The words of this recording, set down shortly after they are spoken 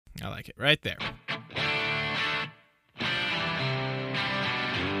I like it. Right there.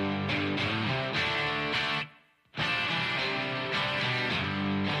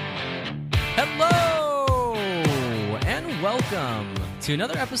 Hello, and welcome to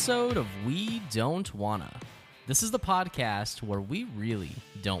another episode of We Don't Wanna. This is the podcast where we really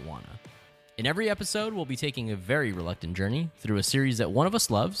don't wanna. In every episode, we'll be taking a very reluctant journey through a series that one of us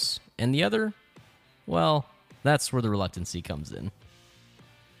loves, and the other, well, that's where the reluctancy comes in.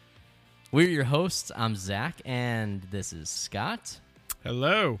 We're your hosts. I'm Zach, and this is Scott.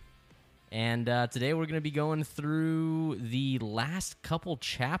 Hello. And today we're going to be going through the last couple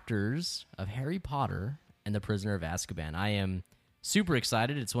chapters of Harry Potter and the Prisoner of Azkaban. I am super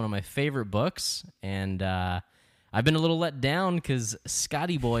excited. It's one of my favorite books, and I've been a little let down because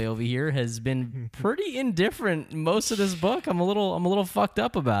Scotty Boy over here has been pretty indifferent most of this book. I'm a little fucked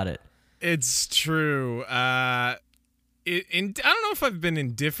up about it. It's true. I don't know if I've been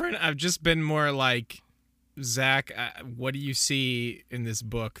indifferent. I've just been more like, Zach, what do you see in this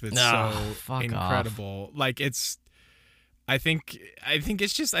book that's so incredible? Off. Like I think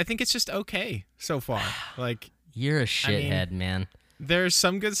it's just okay so far. Like, you're a shithead, man. There's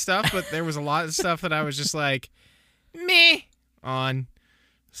some good stuff, but there was a lot of stuff that I was just like, meh on.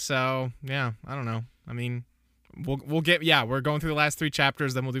 So yeah, I don't know. I mean, we're going through the last 3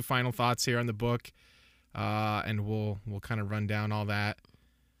 chapters, then we'll do final thoughts here on the book, and we'll kind of run down all that.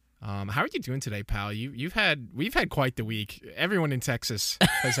 How are you doing today, pal? We've had quite the week. Everyone in Texas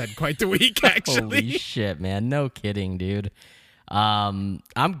has had quite the week, actually. Holy shit, man! No kidding, dude. I'm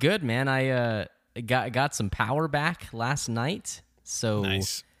good, man. I got some power back last night, so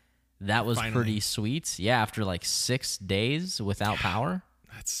nice. That was Finally. pretty sweet. Yeah, after like 6 days without power.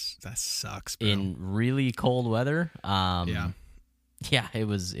 That sucks, bro. In really cold weather. Yeah, it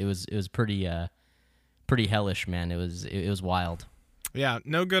was pretty hellish, man. It was wild. Yeah,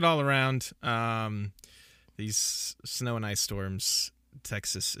 no good all around. These snow and ice storms,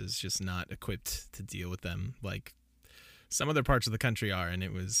 Texas is just not equipped to deal with them like some other parts of the country are, and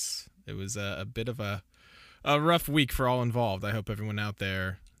it was a bit of a rough week for all involved. I hope everyone out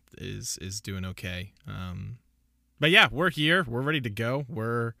there is doing okay. But yeah, we're here. We're ready to go.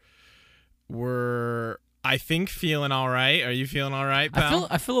 We're I think feeling all right. Are you feeling all right, pal?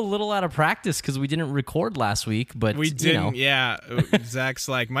 I feel a little out of practice because we didn't record last week, but we didn't. You know. Yeah, Zach's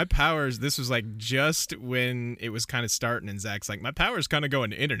like, my powers. This was like just when it was kind of starting, and Zach's like, my power's kind of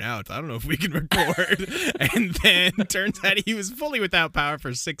going in and out. I don't know if we can record. And then turns out he was fully without power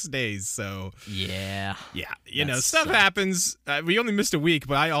for 6 days. So yeah, you know, stuff happens. We only missed a week,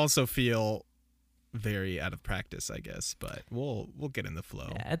 but I also feel very out of practice, I guess, but we'll get in the flow.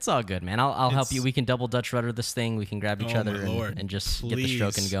 Yeah, it's all good, man. I'll help you. We can double Dutch rudder this thing. We can grab each other and just get the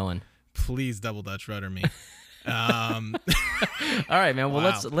stroking going. Please double Dutch rudder me. All right, man.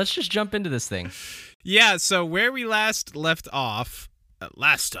 Well, let's just jump into this thing. Yeah. So where we last left off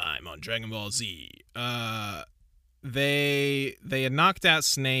last time on Dragon Ball Z, they had knocked out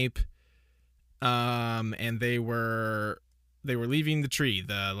Snape, and they were leaving the tree,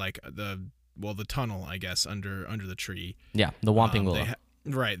 the tunnel, I guess, under the tree. Yeah, the Whomping Willow.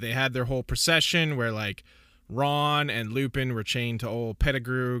 They had their whole procession where, like, Ron and Lupin were chained to old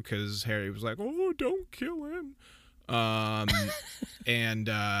Pettigrew because Harry was like, oh, don't kill him. And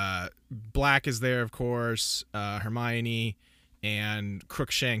Black is there, of course, Hermione, and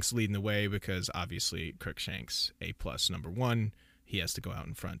Crookshanks leading the way because, obviously, Crookshanks, A+, number 1, he has to go out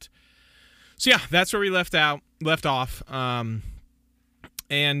in front. So, yeah, that's where we left off.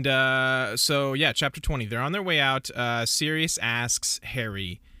 So, chapter 20. They're on their way out. Sirius asks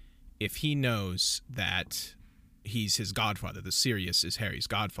Harry if he knows that he's his godfather. The Sirius is Harry's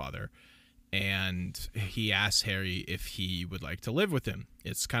godfather. And he asks Harry if he would like to live with him.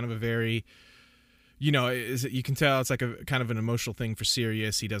 It's kind of a very, you can tell it's like a kind of an emotional thing for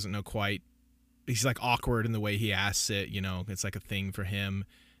Sirius. He doesn't know quite. He's like awkward in the way he asks it. It's like a thing for him.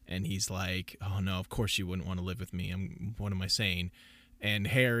 And he's like, oh, no, of course you wouldn't want to live with me. What am I saying? And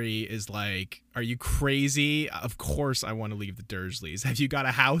Harry is like, are you crazy? Of course I want to leave the Dursleys. Have you got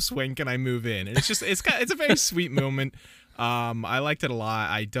a house? When can I move in? And it's a very sweet moment. I liked it a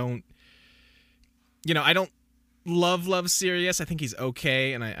lot. I don't love Sirius. I think he's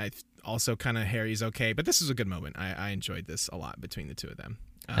okay. And I also kind of Harry's okay. But this is a good moment. I enjoyed this a lot between the two of them.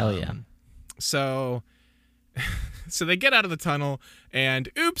 Hell yeah. So they get out of the tunnel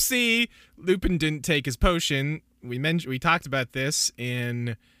and oopsie, Lupin didn't take his potion. We talked about this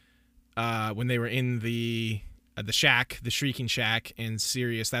in when they were in the shack, the Shrieking Shack, and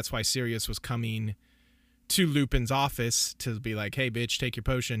Sirius. That's why Sirius was coming to Lupin's office to be like, "Hey, bitch, take your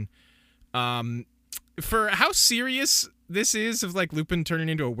potion." For how serious this is of like Lupin turning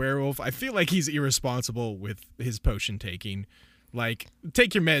into a werewolf, I feel like he's irresponsible with his potion taking. Like,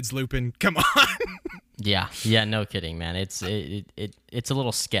 take your meds, Lupin. Come on. Yeah, no kidding, man. It's a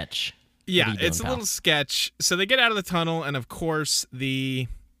little sketch. Yeah, What are you doing, it's a pal? little sketch. So they get out of the tunnel, and of course the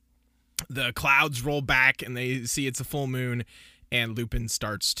clouds roll back, and they see it's a full moon, and Lupin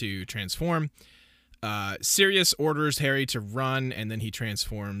starts to transform. Sirius orders Harry to run, and then he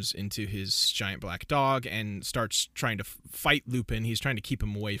transforms into his giant black dog and starts trying to fight Lupin. He's trying to keep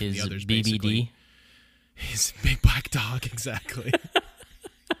him away from His the others, BBD. basically. His big black dog, exactly.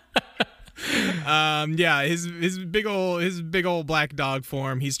 Yeah, his big old black dog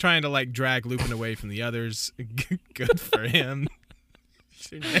form. He's trying to like drag Lupin away from the others. Good for him.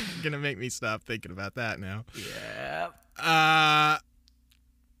 You're gonna make me stop thinking about that now. Yeah.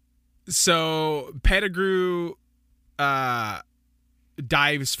 So Pettigrew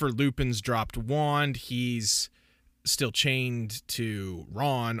dives for Lupin's dropped wand. He's still chained to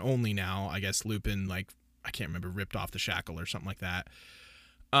Ron only now. I guess Lupin, like, I can't remember, ripped off the shackle or something like that.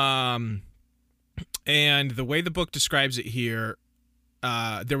 And the way the book describes it here,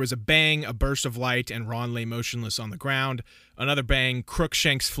 there was a bang, a burst of light, and Ron lay motionless on the ground. Another bang,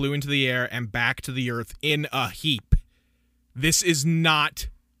 Crookshanks flew into the air and back to the earth in a heap. This is not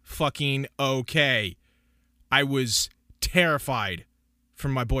fucking okay. I was terrified for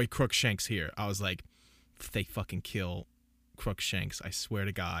my boy Crookshanks here. I was like, if they fucking kill Crookshanks, I swear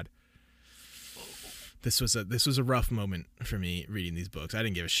to God. This was a rough moment for me reading these books. I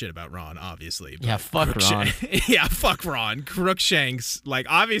didn't give a shit about Ron, obviously. Yeah, fuck Ron. Yeah, fuck Ron. Crookshanks, like,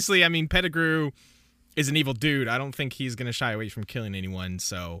 obviously, I mean, Pettigrew is an evil dude. I don't think he's gonna shy away from killing anyone.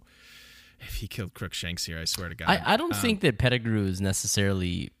 So if he killed Crookshanks here, I swear to God. I don't think that Pettigrew is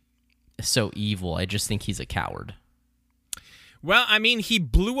necessarily so evil. I just think he's a coward. Well, I mean, he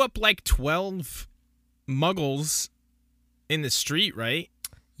blew up like 12 muggles in the street, right?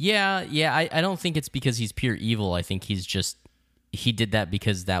 Yeah. I don't think it's because he's pure evil. I think he did that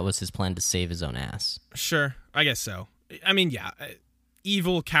because that was his plan to save his own ass. Sure, I guess so. I mean, yeah,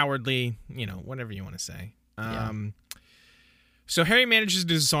 evil, cowardly, whatever you want to say. So Harry manages to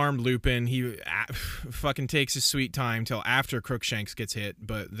disarm Lupin. He fucking takes his sweet time till after Crookshanks gets hit,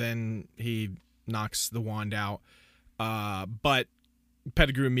 but then he knocks the wand out. But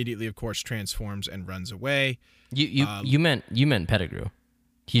Pettigrew immediately, of course, transforms and runs away. You meant Pettigrew.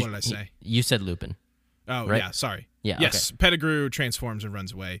 What did I say? You said Lupin. Oh, right? yeah, sorry. Yeah, yes, okay. Pettigrew transforms and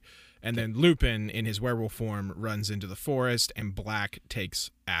runs away. And then Lupin, in his werewolf form, runs into the forest, and Black takes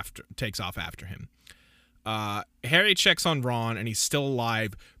off after him. Harry checks on Ron, and he's still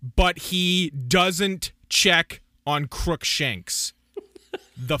alive, but he doesn't check on Crookshanks.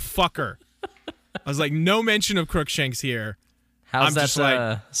 The fucker. I was like, no mention of Crookshanks here. How's that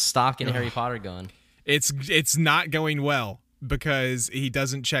stock in Harry Potter going? It's not going well because he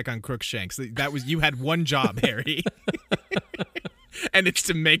doesn't check on Crookshanks. You had one job, Harry. And it's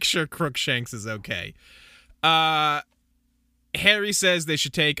to make sure Crookshanks is okay. Harry says they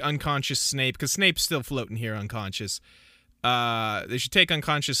should take unconscious Snape, because Snape's still floating here unconscious. They should take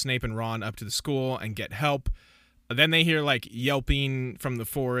unconscious Snape and Ron up to the school and get help. Then they hear like yelping from the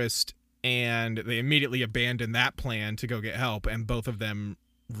forest, and they immediately abandon that plan to go get help, and both of them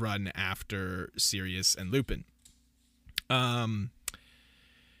run after Sirius and Lupin.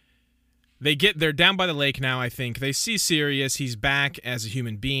 They're down by the lake now, I think. They see Sirius. He's back as a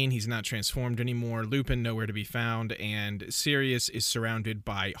human being. He's not transformed anymore. Lupin nowhere to be found, and Sirius is surrounded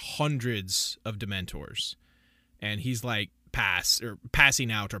by hundreds of Dementors. And he's like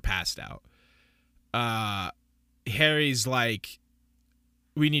passing out or passed out. Harry's like,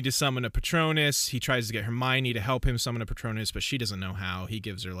 we need to summon a Patronus. He tries to get Hermione to help him summon a Patronus, but she doesn't know how. He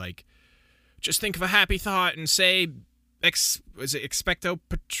gives her like, just think of a happy thought and say, is it Expecto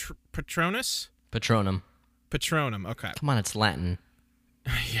Patronus? Patronum. Patronum, okay. Come on, it's Latin.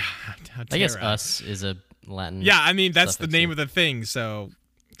 Yeah, how I guess dare I? us is a Latin. Yeah, I mean, that's the suffix. name of the thing, so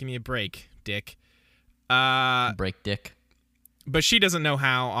give me a break, dick. Break dick. But she doesn't know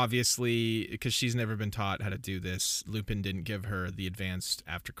how, obviously, because she's never been taught how to do this. Lupin didn't give her the advanced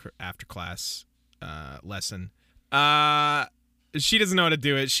after class lesson. She doesn't know how to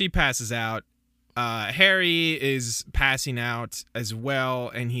do it. She passes out. Harry is passing out as well,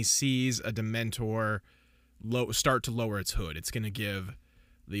 and he sees a Dementor start to lower its hood. It's going to give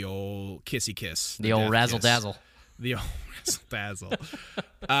the old kissy kiss. The old razzle dazzle. The old razzle dazzle.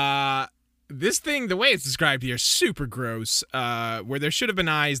 This thing, the way it's described here, super gross. Where there should have been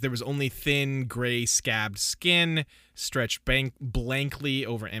eyes, there was only thin, gray, scabbed skin stretched blankly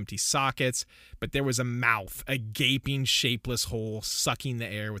over empty sockets. But there was a mouth, a gaping, shapeless hole sucking the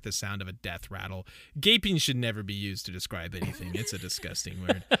air with the sound of a death rattle. Gaping should never be used to describe anything. It's a disgusting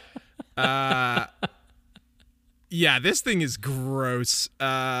word. Yeah, this thing is gross.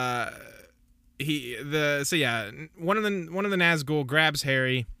 One of the Nazgul grabs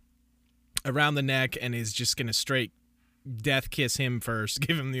Harry around the neck and is just gonna straight death kiss him first,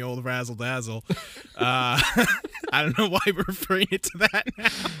 give him the old razzle dazzle. I don't know why we're referring it to that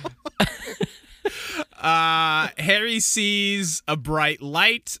now. Harry sees a bright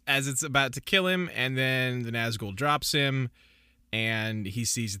light as it's about to kill him, and then the Nazgul drops him, and he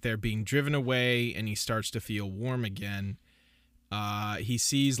sees that they're being driven away, and he starts to feel warm again. He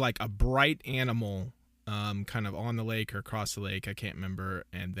sees like a bright animal kind of on the lake or across the lake, I can't remember,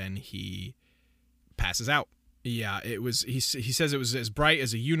 and then he passes out. Yeah, it was. He says it was as bright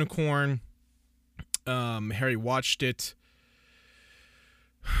as a unicorn. Harry watched it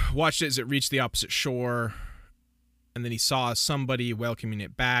as it reached the opposite shore, and then he saw somebody welcoming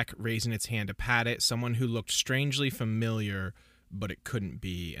it back, raising its hand to pat it. Someone who looked strangely familiar, but it couldn't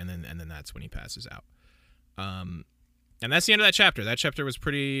be. And then that's when he passes out. And that's the end of that chapter. That chapter was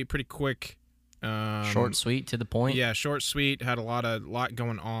pretty quick. Short, sweet, to the point. Yeah, short, sweet. Had a lot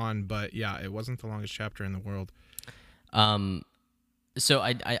going on, but yeah, it wasn't the longest chapter in the world. So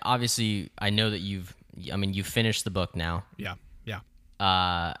I obviously I know that you've finished the book now. Yeah.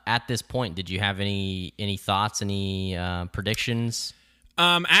 At this point, did you have any thoughts, any predictions?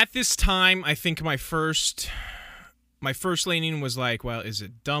 At this time, I think my first leaning was like, well, is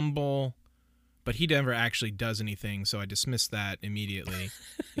it Dumble? But he never actually does anything, so I dismissed that immediately.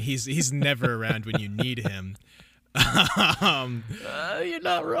 He's never around when you need him. You're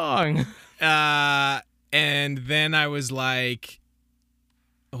not wrong. And then I was like,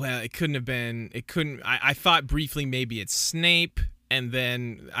 well, it couldn't have been. It couldn't. I thought briefly maybe it's Snape, and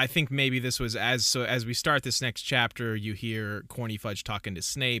then I think maybe this was as we start this next chapter, you hear Corny Fudge talking to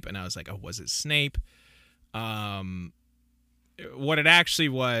Snape, and I was like, oh, was it Snape? What it actually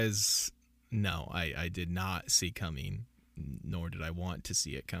was. No, I did not see coming, nor did I want to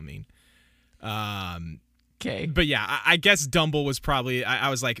see it coming. Okay. But yeah, I guess Dumble was probably, I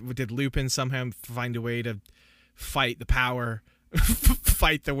was like, did Lupin somehow find a way to fight the power,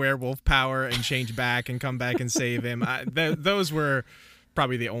 fight the werewolf power and change back and come back and save him? Those were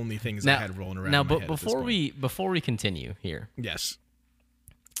probably the only things I had rolling around. Now, but before we continue here. Yes.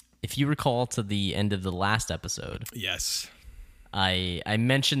 If you recall to the end of the last episode. Yes. I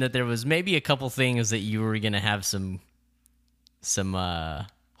mentioned that there was maybe a couple things that you were going to have some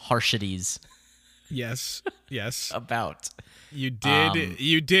harshities. Yes. About. You did.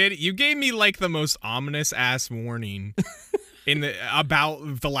 You gave me like the most ominous ass warning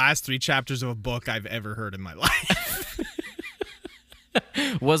about the last 3 chapters of a book I've ever heard in my life.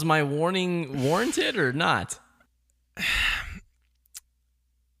 Was my warning warranted or not?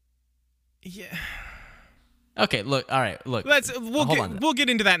 Yeah. Okay, look. All right, look. We'll get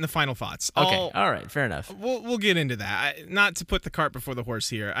into that in the final thoughts. Okay, all right, fair enough. We'll get into that. Not to put the cart before the horse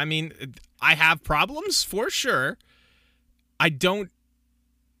here. I mean, I have problems for sure. I don't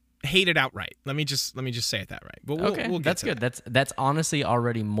hate it outright. Let me just say it that right. But we'll get that's to good. that. That's honestly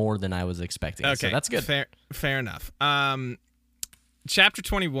already more than I was expecting. Okay, so that's good. Fair enough. Chapter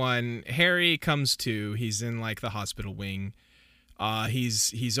 21. Harry comes to. He's in like the hospital wing.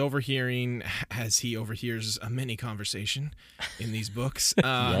 He's overhearing, as he overhears a mini conversation in these books.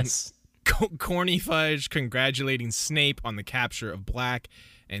 Yes. Corny Fudge congratulating Snape on the capture of Black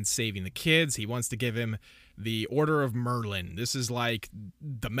and saving the kids. He wants to give him the Order of Merlin. This is like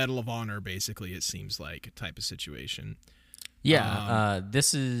the Medal of Honor, basically, it seems like, type of situation. Yeah.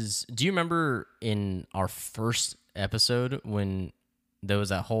 This is... Do you remember in our first episode when... there was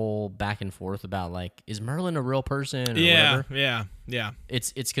that whole back and forth about like, is Merlin a real person or whatever? Yeah.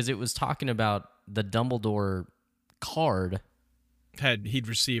 It's because it was talking about the Dumbledore card. He'd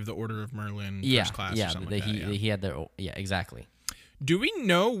received the Order of Merlin first class or something like that. He had exactly. Do we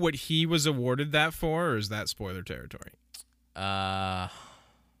know what he was awarded that for, or is that spoiler territory?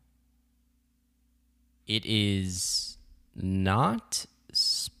 It is not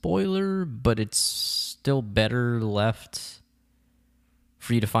spoiler, but it's still better left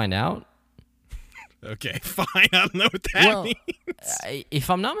for you to find out. Okay, fine. I don't know what that means.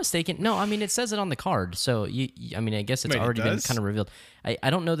 If I'm not mistaken, no, I mean, it says it on the card. So, I guess it's already been kind of revealed. I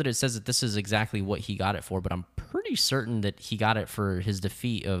don't know that it says that this is exactly what he got it for, but I'm pretty certain that he got it for his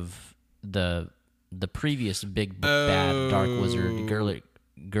defeat of the previous big bad dark wizard,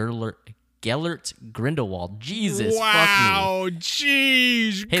 Gellert Grindelwald. Jesus, fuck wow,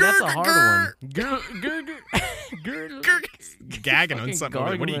 jeez. me. Hey, that's a hard one. Gagging on something.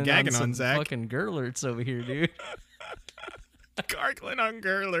 What are you gagging on, Zach? Fucking Gerlerts over here, dude. Gargling on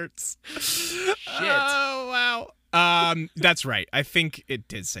Gerlerts. Shit. Oh, wow. That's right. I think it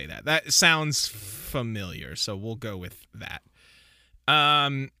did say that. That sounds familiar, so we'll go with that.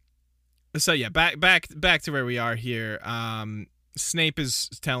 So yeah, back to where we are here. Snape is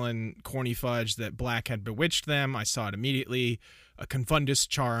telling Corny Fudge that Black had bewitched them. I saw it immediately. A confundus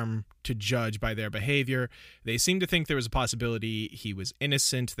charm to judge by their behavior. They seem to think there was a possibility he was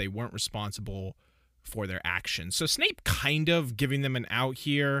innocent. They weren't responsible for their actions. So Snape kind of giving them an out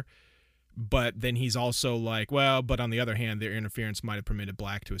here, but then he's also like, well, but on the other hand, their interference might have permitted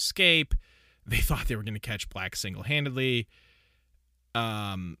Black to escape. They thought they were going to catch Black single-handedly.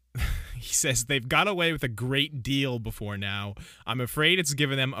 He says they've got away with a great deal before now. I'm afraid it's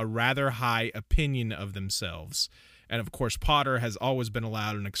given them a rather high opinion of themselves. And of course, Potter has always been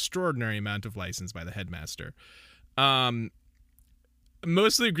allowed an extraordinary amount of license by the headmaster.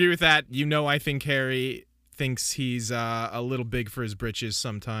 Mostly agree with that. You know, I think Harry thinks he's a little big for his britches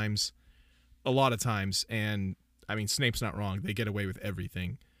sometimes. A lot of times. And, I mean, Snape's not wrong. They get away with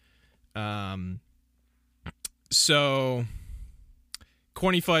everything. So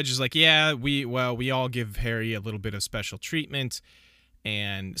Corny Fudge is like, yeah, we all give Harry a little bit of special treatment.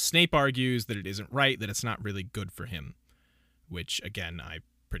 And Snape argues that it isn't right, that it's not really good for him. Which, again, I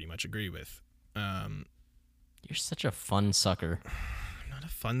pretty much agree with. You're such a fun sucker. I'm not a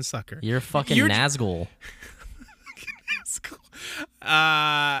fun sucker. You're a fucking Nazgul.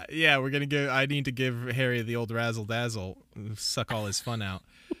 Yeah, I need to give Harry the old razzle dazzle, suck all his fun out.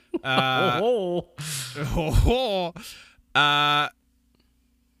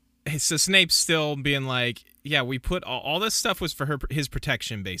 So Snape's still being like, yeah, we put all this stuff was for his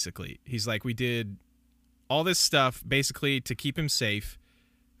protection, basically. He's like, we did all this stuff basically to keep him safe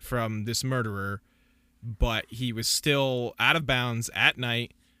from this murderer, but he was still out of bounds at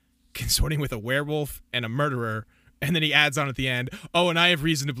night, consorting with a werewolf and a murderer. And then he adds on at the end, oh, and I have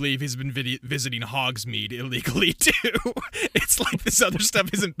reason to believe he's been visiting Hogsmeade illegally, too. It's like this other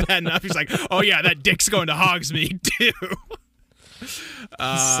stuff isn't bad enough. He's like, oh, yeah, that dick's going to Hogsmeade, too.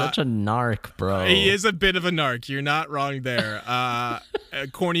 He's such a narc, bro. He is a bit of a narc. You're not wrong there.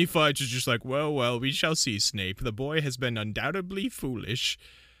 Corny Fudge is just like, well, we shall see, Snape. The boy has been undoubtedly foolish.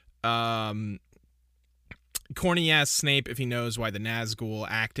 Corny asks Snape if he knows why the Nazgul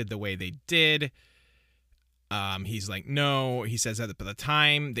acted the way they did. He's like, no. He says that by the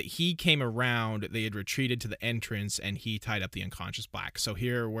time that he came around, they had retreated to the entrance and he tied up the unconscious Black. So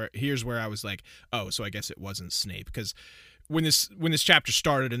here's where I was like, oh, so I guess it wasn't Snape. Because when this chapter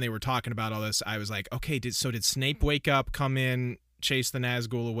started and they were talking about all this, I was like, okay, did Snape wake up, come in, chase the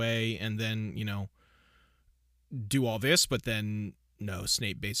Nazgul away, and then, do all this? But then, no,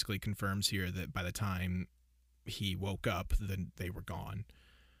 Snape basically confirms here that by the time he woke up, then they were gone.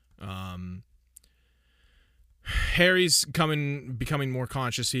 Harry's becoming more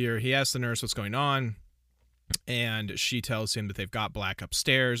conscious here. He asks the nurse what's going on, and she tells him that they've got Black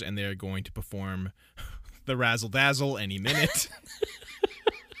upstairs and they're going to perform the razzle dazzle any minute.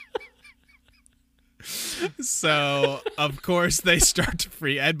 So of course they start to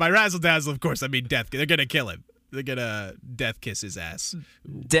free, and by razzle dazzle, of course, I mean death. They're gonna kill him. They're gonna death kiss his ass.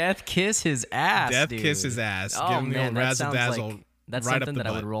 Death kiss his ass. Death dude. kiss his ass. Oh, Give him the man, old that razzle dazzle. Like, that's right something up the that I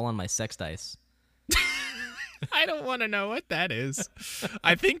butt. would roll on my sex dice. I don't want to know what that is.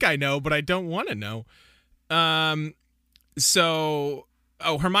 I think I know, but I don't want to know.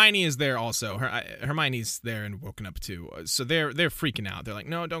 Hermione is there also. Hermione's there and woken up too. So they're freaking out. They're like,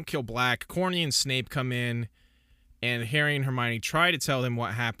 no, don't kill Black. Corny and Snape come in, and Harry and Hermione try to tell them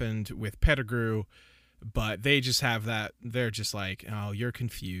what happened with Pettigrew, but they just have that. They're just like, oh, you're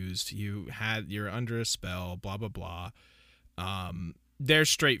confused. You're under a spell. Blah blah blah. They're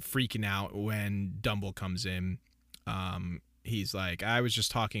straight freaking out when Dumble comes in. He's like, I was just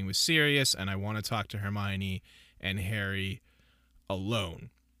talking with Sirius, and I want to talk to Hermione and Harry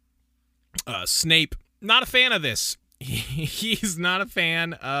alone. Snape, not a fan of this. He's not a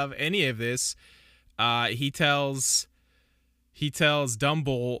fan of any of this. He tells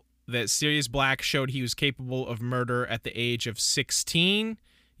Dumble that Sirius Black showed he was capable of murder at the age of 16.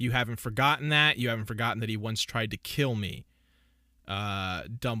 You haven't forgotten that. You haven't forgotten that he once tried to kill me.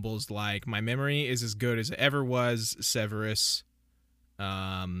 Dumble's like, my memory is as good as it ever was, Severus.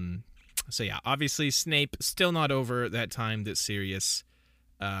 So yeah, obviously Snape still not over that time that Sirius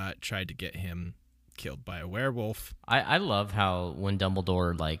tried to get him killed by a werewolf. I love how when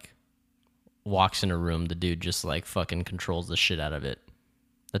Dumbledore walks in a room, the dude just fucking controls the shit out of it.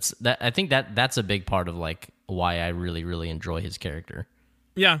 I think that's a big part of like why I really, really enjoy his character.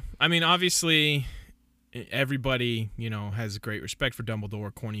 Yeah, I mean, obviously, everybody, has great respect for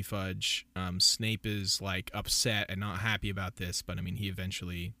Dumbledore, corny fudge. Snape is like upset and not happy about this, but I mean, he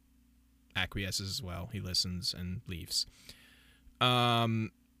eventually acquiesces as well. He listens and leaves.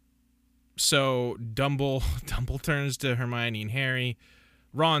 So Dumble turns to Hermione and Harry.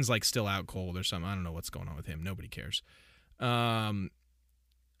 Ron's like still out cold or something. I don't know what's going on with him. Nobody cares.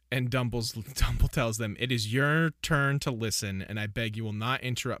 And Dumble tells them, "It is your turn to listen, and I beg you will not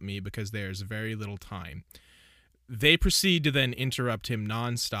interrupt me because there is very little time." They proceed to then interrupt him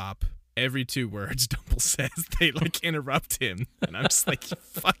nonstop. Every 2 words Dumble says, they like interrupt him. And I'm just like, you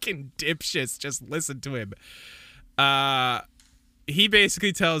fucking dipshits, just listen to him. He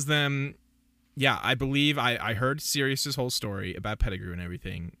basically tells them, yeah, I believe I heard Sirius's whole story about Pettigrew and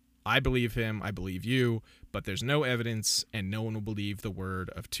everything. I believe him. I believe you. But there's no evidence, and no one will believe the word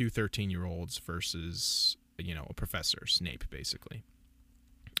of 2 13-year-olds versus, a professor, Snape, basically.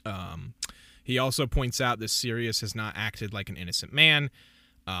 He also points out that Sirius has not acted like an innocent man.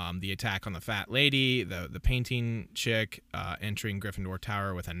 The attack on the fat lady, the painting chick, entering Gryffindor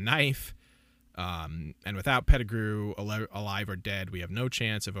Tower with a knife. And without Pettigrew alive or dead, we have no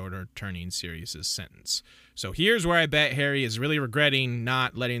chance of overturning Sirius's sentence. So here's where I bet Harry is really regretting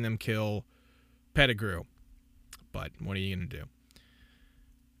not letting them kill Pettigrew. But what are you gonna do?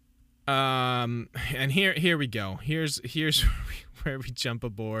 And here we go. Here's where we jump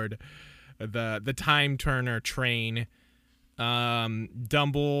aboard the time turner train.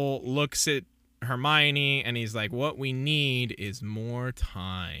 Dumble looks at Hermione and he's like, "What we need is more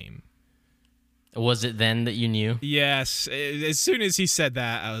time." Was it then that you knew? Yes. As soon as he said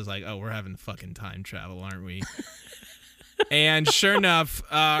that, I was like, "Oh, we're having fucking time travel, aren't we?" And sure enough,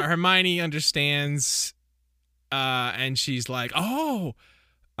 Hermione understands. And she's like, "Oh."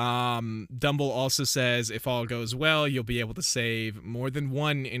 Dumble also says, "If all goes well, you'll be able to save more than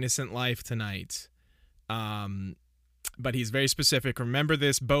one innocent life tonight." But he's very specific. "Remember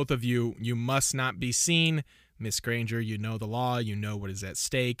this, both of you. You must not be seen. Miss Granger, you know the law. You know what is at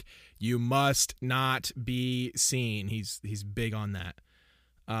stake. You must not be seen." He's big on that.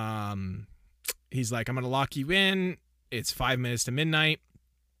 He's like, "I'm going to lock you in. It's 5 minutes to midnight.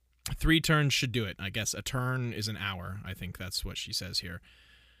 3 turns should do it." I guess a turn is an hour. I think that's what she says here.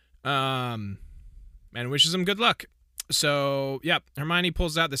 And wishes him good luck. So, yeah, Hermione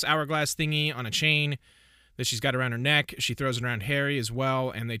pulls out this hourglass thingy on a chain that she's got around her neck. She throws it around Harry as well,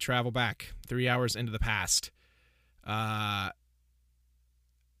 and they travel back 3 hours into the past.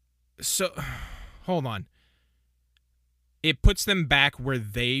 So, hold on. It puts them back where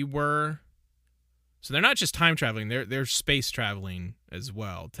they were. So they're not just time traveling, they're space traveling as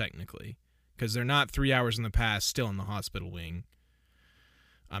well, technically. Because they're not 3 hours in the past, still in the hospital wing.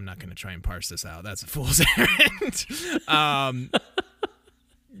 I'm not going to try and parse this out. That's a fool's errand.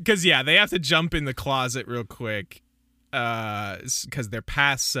 Because, yeah, they have to jump in the closet real quick. Because their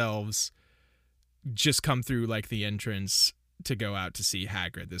past selves just come through, like, the entrance to go out to see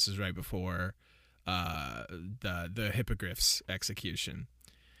Hagrid. This is right before the Hippogriff's execution.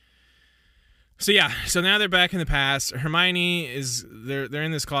 So yeah, so now they're back in the past. Hermione they're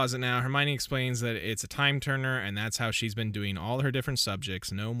in this closet now. Hermione explains that it's a time turner, and that's how she's been doing all her different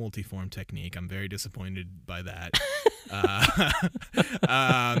subjects. No multiform technique. I'm very disappointed by that.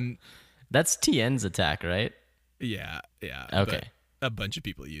 That's Tien's attack, right? Yeah. Okay. But a bunch of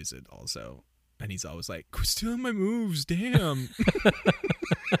people use it also. And he's always like, "Quit stealing my moves, damn."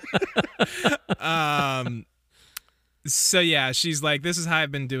 So yeah, she's like, "This is how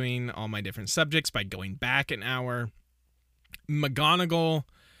I've been doing all my different subjects by going back an hour." McGonagall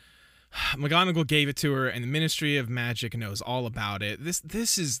gave it to her, and the Ministry of Magic knows all about it.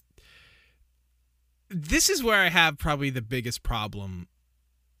 This is where I have probably the biggest problem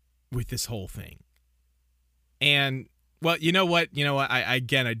with this whole thing. And well, you know what? I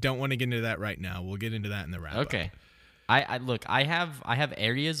don't want to get into that right now. We'll get into that in the wrap. Okay. I have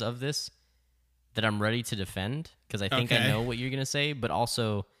areas of this that I'm ready to defend because I think I know what you're gonna say, but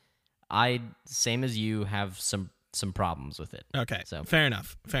also same as you, have some problems with it. Okay, so fair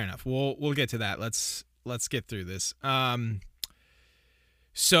enough. We'll get to that. Let's get through this.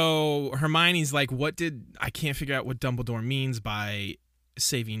 So Hermione's like, I can't figure out what Dumbledore means by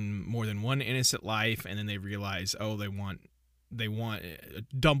saving more than one innocent life, and then they realize,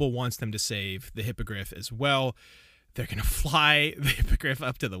 Dumble wants them to save the Hippogriff as well. They're going to fly the Hippogriff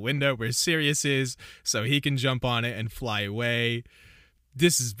up to the window where Sirius is so he can jump on it and fly away.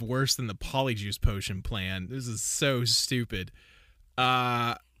 This is worse than the Polyjuice potion plan. This is so stupid.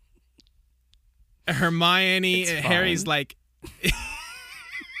 Hermione, Harry's like...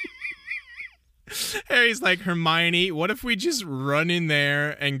 Harry's like, Hermione, what if we just run in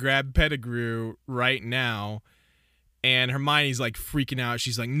there and grab Pettigrew right now? And Hermione's like freaking out.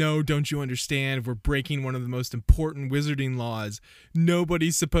 She's like, no, don't you understand? We're breaking one of the most important wizarding laws.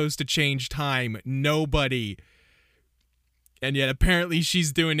 Nobody's supposed to change time. Nobody. And yet apparently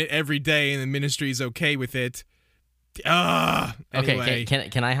she's doing it every day and the ministry's okay with it. Anyway. Okay,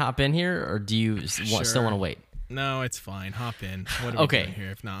 can I hop in here, or do you still want to wait? No, it's fine. Hop in. What are we doing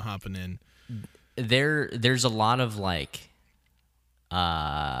here if not hopping in? There's a lot of like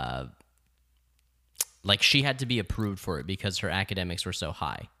she had to be approved for it because her academics were so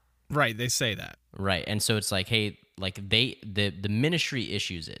high. Right, they say that. Right, and so it's like, hey, like the ministry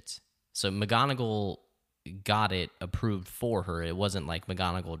issues it. So McGonagall got it approved for her. It wasn't like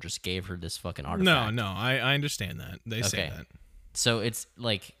McGonagall just gave her this fucking artifact. No, I understand that. They say that. So it's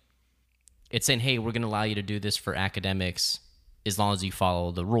like, it's saying, hey, we're going to allow you to do this for academics as long as you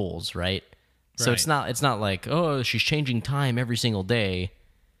follow the rules, right? So it's not like, oh, she's changing time every single day.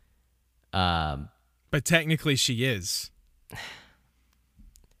 But technically she is.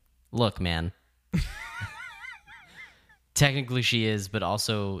 Look, man. Technically she is, but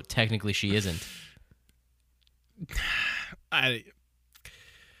also technically she isn't.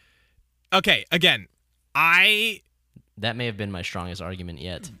 Okay, again, that may have been my strongest argument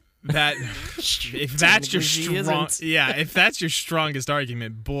yet. That if that's your if that's your strongest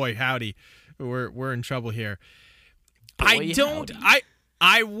argument, boy howdy, we're in trouble here.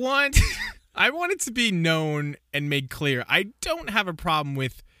 I want it to be known and made clear. I don't have a problem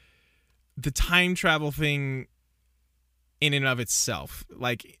with the time travel thing in and of itself.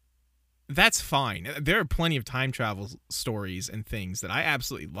 Like, that's fine. There are plenty of time travel stories and things that I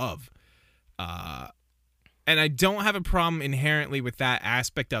absolutely love. And I don't have a problem inherently with that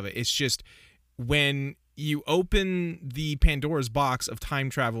aspect of it. It's just when you open the Pandora's box of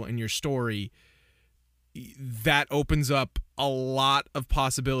time travel in your story, that opens up a lot of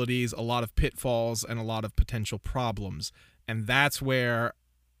possibilities, a lot of pitfalls, and a lot of potential problems. And that's where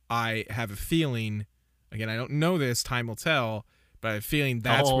I have a feeling, again, I don't know this, time will tell, but I have a feeling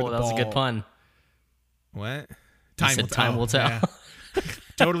that's where the ball... that was a good pun. What? Time will tell. Yeah.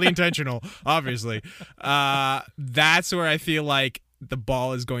 Totally intentional, obviously. That's where I feel like the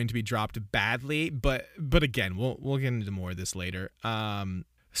ball is going to be dropped badly, but again, we'll get into more of this later.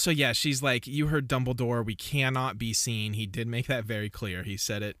 So yeah, she's like, you heard Dumbledore, we cannot be seen. He did make that very clear. He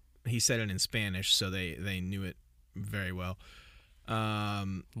said it in Spanish, so they knew it very well.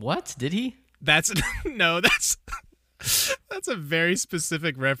 What? Did he? That's a very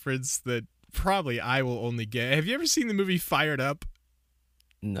specific reference that probably I will only get. Have you ever seen the movie Fired Up?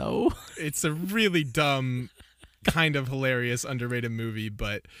 No. It's a really dumb, kind of hilarious, underrated movie,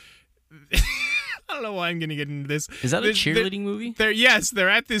 but I don't know why I'm going to get into this. Is that a cheerleading movie? They're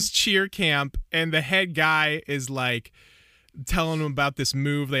at this cheer camp, and the head guy is like telling them about this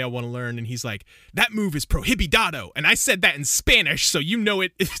move they all want to learn, and he's like, that move is prohibidado, and I said that in Spanish, so you know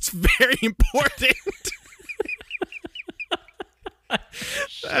it's very important.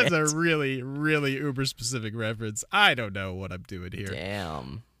 That's a really, really uber specific reference. I don't know what I'm doing here.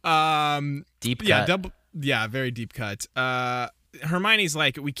 Damn. Deep cut. Very deep cut. Hermione's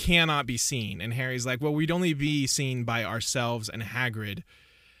like, we cannot be seen, and Harry's like, well, we'd only be seen by ourselves and Hagrid.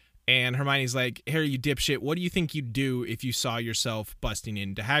 And Hermione's like, Harry, you dipshit, what do you think you'd do if you saw yourself busting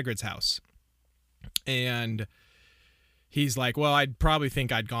into Hagrid's house? And he's like, well, I'd probably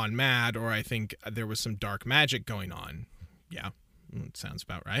think I'd gone mad, or I think there was some dark magic going on. Yeah. Sounds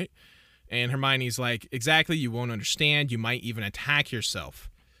about right. And Hermione's like, exactly, you won't understand. You might even attack yourself.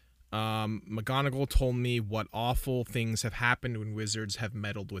 McGonagall told me what awful things have happened when wizards have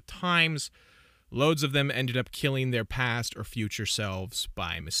meddled with times. Loads of them ended up killing their past or future selves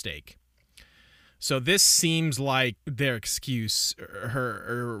by mistake. So this seems like their excuse,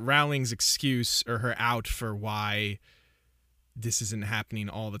 her Rowling's excuse, or her out for why this isn't happening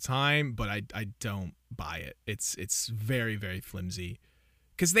all the time, but I don't buy it. It's very, very flimsy,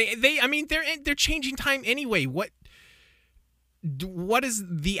 because they're changing time anyway. What is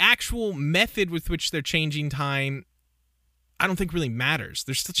the actual method with which they're changing time? I don't think really matters.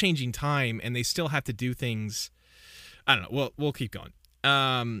 They're still changing time, and they still have to do things. I don't know. We'll keep going.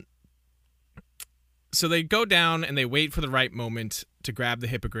 So they go down and they wait for the right moment to grab the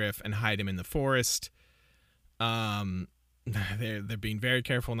hippogriff and hide him in the forest. They're being very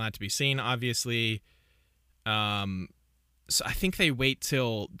careful not to be seen, obviously. So I think they wait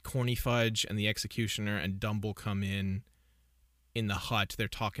till Corny Fudge and the Executioner and Dumble come in the hut. They're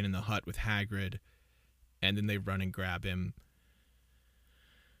talking in the hut with Hagrid, and then they run and grab him.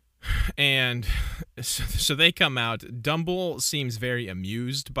 And so they come out. Dumble seems very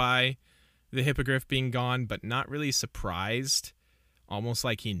amused by the hippogriff being gone, but not really surprised. Almost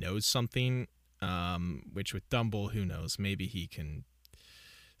like he knows something, which with Dumble, who knows? Maybe he can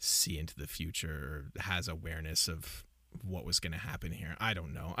see into the future or has awareness of what was going to happen here. I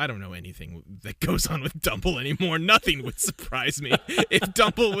don't know. I don't know anything that goes on with Dumble anymore. Nothing would surprise me. If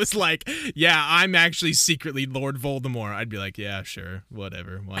Dumble was like, yeah, I'm actually secretly Lord Voldemort, I'd be like, yeah, sure,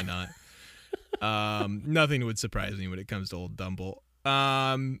 whatever. Why not? Nothing would surprise me when it comes to old Dumble.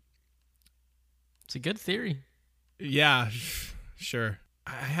 It's a good theory. Yeah, sure.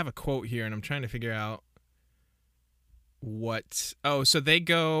 I have a quote here, and I'm trying to figure out what... Oh, so they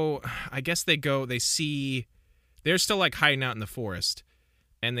go... I guess they go... They see... They're still, like, hiding out in the forest,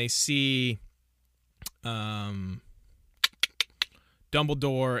 and they see Dumbledore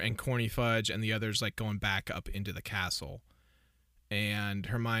and Corny Fudge and the others, like, going back up into the castle. And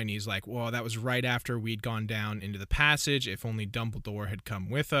Hermione's like, well, that was right after we'd gone down into the passage. If only Dumbledore had come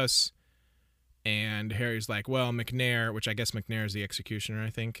with us. And Harry's like, well, McNair, which I guess McNair is the executioner, I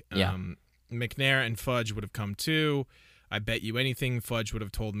think. Yeah. McNair and Fudge would have come too. I bet you anything Fudge would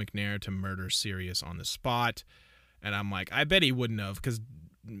have told McNair to murder Sirius on the spot. And I'm like, I bet he wouldn't have, because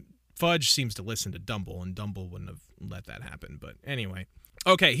Fudge seems to listen to Dumble, and Dumble wouldn't have let that happen. But anyway.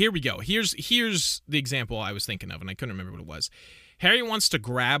 Okay, here we go. Here's the example I was thinking of, and I couldn't remember what it was. Harry wants to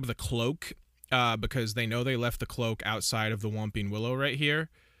grab the cloak because they know they left the cloak outside of the Whomping Willow right here,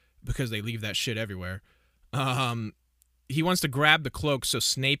 because they leave that shit everywhere. He wants to grab the cloak so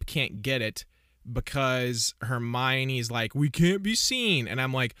Snape can't get it, because Hermione's like, we can't be seen. And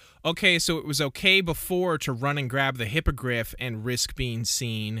I'm like, okay, so it was okay before to run and grab the hippogriff and risk being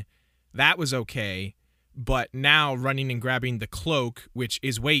seen. That was okay. But now running and grabbing the cloak, which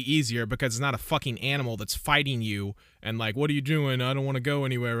is way easier because it's not a fucking animal that's fighting you and like, what are you doing? I don't want to go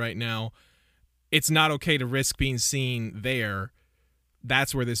anywhere right now. It's not okay to risk being seen there.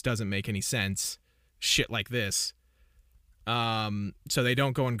 That's where this doesn't make any sense. Shit like this. So they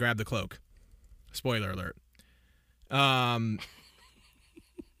don't go and grab the cloak. Spoiler alert. And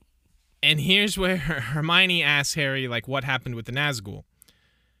here's where Hermione asks Harry, like, what happened with the Nazgul?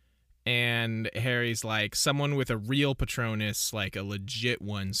 And Harry's like, someone with a real Patronus, like a legit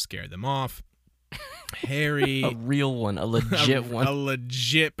one, scared them off. Harry... A real one, a legit one. A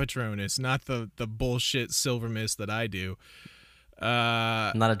legit Patronus, not the bullshit silver mist that I do.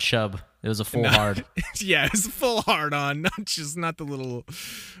 Not a chub. It was a full hard. Yeah, it's a full hard on, not the little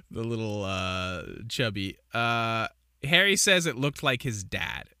chubby. Harry says it looked like his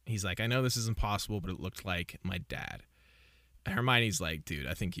dad. He's like, I know this is impossible, but it looked like my dad. Hermione's like, dude,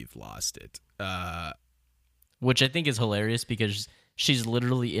 I think you've lost it. Which I think is hilarious because she's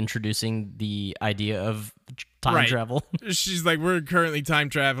literally introducing the idea of time travel. She's like, we're currently time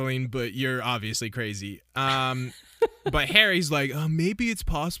traveling, but you're obviously crazy. But Harry's like, oh, maybe it's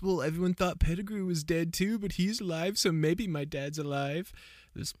possible. Everyone thought Pettigrew was dead too, but he's alive, so maybe my dad's alive.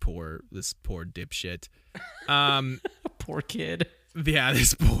 This poor dipshit. Poor kid. Yeah,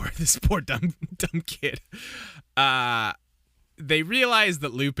 this poor dumb kid. They realize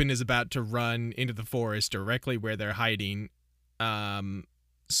that Lupin is about to run into the forest directly where they're hiding.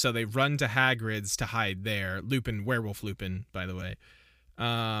 So they run to Hagrid's to hide there. Werewolf Lupin, by the way.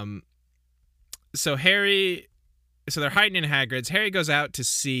 So they're hiding in Hagrid's. Harry goes out to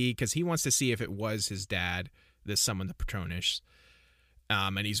see, because he wants to see if it was his dad that summoned the Patronus.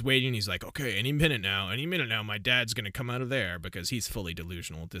 And he's waiting. He's like, okay, any minute now, my dad's going to come out of there, because he's fully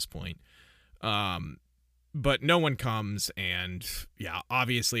delusional at this point. But no one comes, and yeah,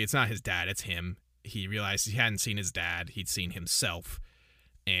 obviously it's not his dad, it's him. He realized he hadn't seen his dad, he'd seen himself.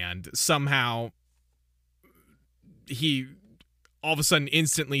 And somehow he all of a sudden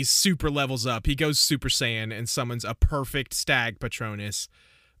instantly super levels up. He goes Super Saiyan and summons a perfect stag Patronus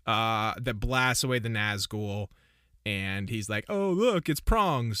that blasts away the Nazgul. And he's like, "Oh, look, it's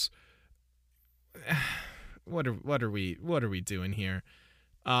prongs." What are we doing here?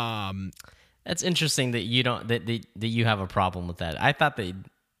 That's interesting that you don't that you have a problem with that. I thought you'd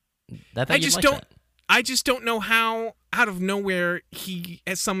like that. I just don't know how out of nowhere he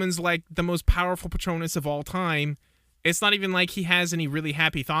summons like the most powerful Patronus of all time. It's not even like he has any really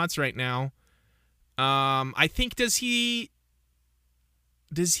happy thoughts right now. I think does he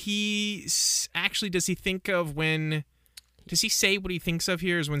think of when? Does he say what he thinks of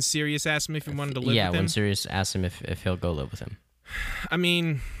here? Is when Sirius asked him if he wanted to live with him? Yeah, when Sirius asked him if he'll go live with him. I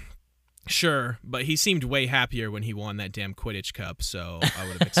mean, sure, but he seemed way happier when he won that damn Quidditch Cup, so I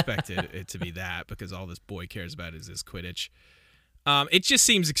would have expected it to be that, because all this boy cares about is his Quidditch. It just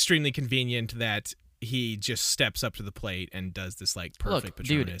seems extremely convenient that he just steps up to the plate and does this like perfect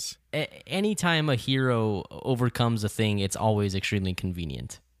Patronus. Dude, anytime a hero overcomes a thing, it's always extremely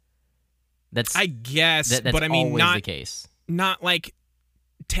convenient. I guess, that's but I mean, always not the case. Not like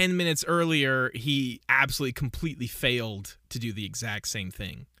 10 minutes earlier, he absolutely completely failed to do the exact same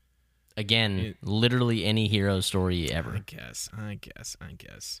thing. Again, literally any hero story ever. I guess.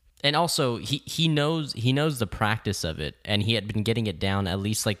 And also, he knows the practice of it, and he had been getting it down at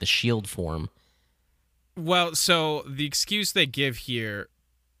least like the shield form. Well, so the excuse they give here,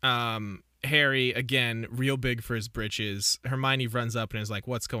 Harry, again, real big for his britches. Hermione runs up and is like,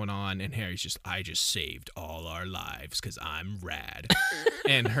 what's going on? And Harry's just, I just saved all our lives because I'm rad.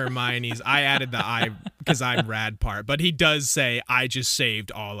 And Hermione's, I added the I because I'm rad part. But he does say, I just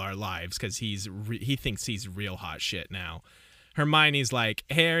saved all our lives because he thinks he's real hot shit now. Hermione's like,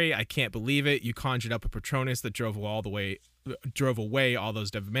 Harry, I can't believe it. You conjured up a Patronus that drove away all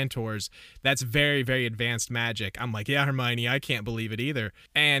those Dementors. That's very, very advanced magic. I'm like, yeah, Hermione, I can't believe it either.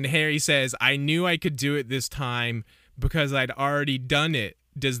 And Harry says, I knew I could do it this time because I'd already done it.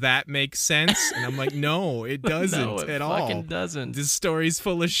 Does that make sense? And I'm like, no, it doesn't No, it at all. fucking doesn't. This story's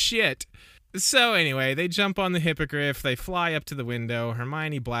full of shit. So anyway, they jump on the hippogriff. They fly up to the window.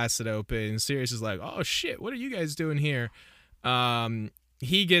 Hermione blasts it open. Sirius is like, oh shit, what are you guys doing here?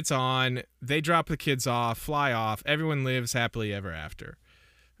 He gets on, they drop the kids off, fly off, everyone lives happily ever after.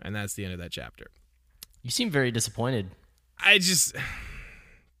 And that's the end of that chapter. You seem very disappointed.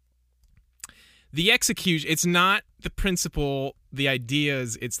 The execution, it's not the principle, the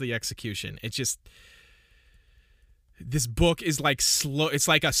ideas, it's the execution. It's just, this book is like slow, it's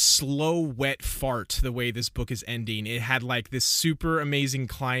like a slow, wet fart the way this book is ending. It had like this super amazing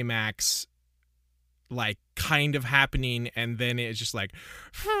climax, like kind of happening, and then it's just like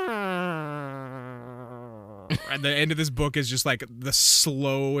at the end of this book is just like the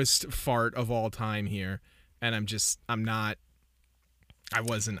slowest fart of all time here, and I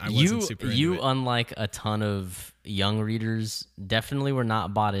wasn't super into it. Unlike a ton of young readers, definitely were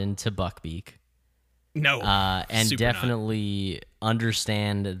not bought into Buckbeak. No, and super definitely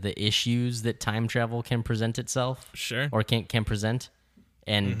understand the issues that time travel can present itself. Sure. Or can present.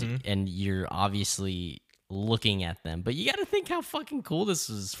 And you're obviously looking at them, but you got to think how fucking cool this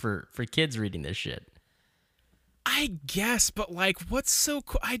is for kids reading this shit. I guess, but like, what's so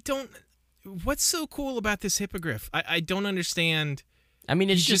cool? What's so cool about this hippogriff? I don't understand. I mean,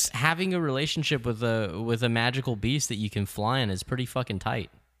 it's just having a relationship with a magical beast that you can fly on is pretty fucking tight.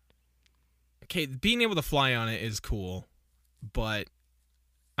 Okay, being able to fly on it is cool, but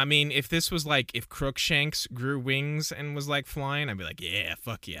I mean, if this was like, if Crookshanks grew wings and was like flying, I'd be like, yeah,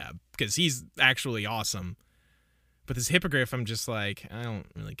 fuck yeah, because he's actually awesome. But this hippogriff, I'm just like, I don't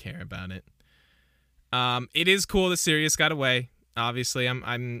really care about it. It is cool that Sirius got away. Obviously,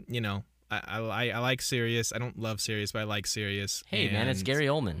 I'm you know, I like Sirius. I don't love Sirius, but I like Sirius. Hey, man, it's Gary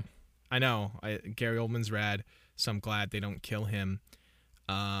Oldman. I know. Gary Oldman's rad, so I'm glad they don't kill him.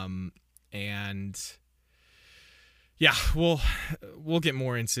 And yeah, we'll get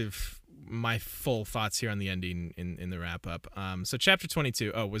more into my full thoughts here on the ending in the wrap up. So chapter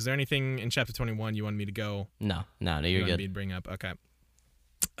 22. Oh, was there anything in chapter 21 you wanted me to go? No, you're you good. wanted me to bring up? Okay.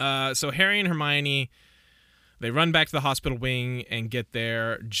 So Harry and Hermione, they run back to the hospital wing and get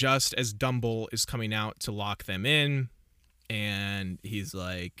there just as Dumble is coming out to lock them in, and he's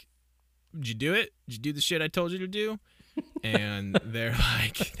like, "Did you do it? Did you do the shit I told you to do?" And they're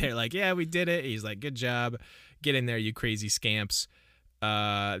like, "Yeah, we did it." He's like, "Good job. Get in there, you crazy scamps."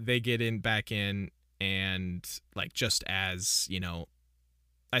 They get back in, and like just as, you know,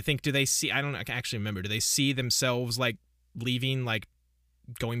 I think, do they see? I don't actually remember. Do they see themselves like leaving, like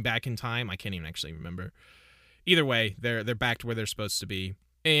going back in time? I can't even actually remember. Either way, they're back to where they're supposed to be,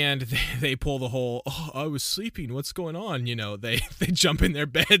 and they pull the whole, "Oh, I was sleeping. What's going on?" You know, they jump in their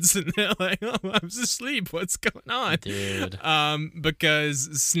beds and they're like, "Oh, I was asleep. What's going on, dude?"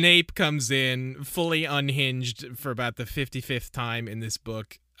 Because Snape comes in fully unhinged for about the 55th time in this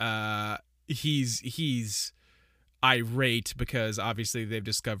book. He's irate because obviously they've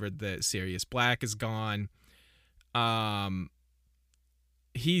discovered that Sirius Black is gone.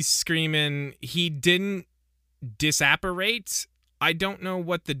 He's screaming. He didn't disapparate. I don't know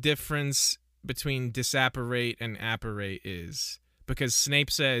what the difference between disapparate and apparate is, because Snape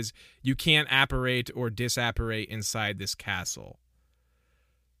says you can't apparate or disapparate inside this castle.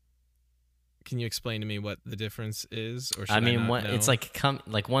 Can you explain to me what the difference is? Or should I mean, not know? It's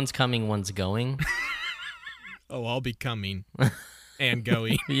like one's coming, one's going. Oh, I'll be coming and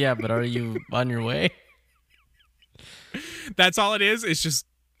going. Yeah, but are you on your way? That's all it is? It's just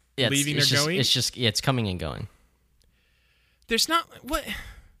leaving or going? It's coming and going. There's not, what?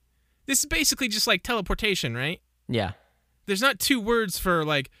 This is basically just like teleportation, right? Yeah. There's not two words for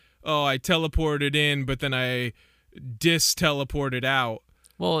like, oh, I teleported in, but then I dis-teleported out.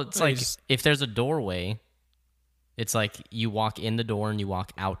 Well, it's Well, you like just- if there's a doorway, it's like you walk in the door and you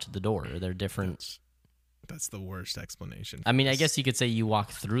walk out the door. They're different. That's the worst explanation. I mean, I for this. guess you could say you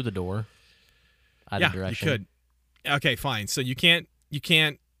walk through the door. Either direction. you could. Okay, fine. So you can't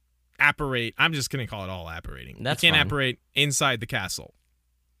apparate. I'm just gonna call it all apparating. That's you can't fine. apparate inside the castle.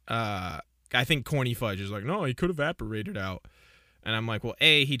 I think Corny Fudge is like, no, he could have apparated out. And I'm like, well,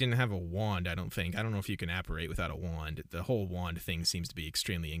 A, he didn't have a wand, I don't think. I don't know if you can apparate without a wand. The whole wand thing seems to be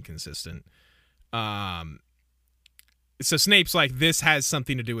extremely inconsistent. So Snape's like, this has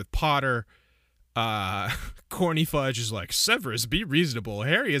something to do with Potter. Corny Fudge is like, Severus, be reasonable.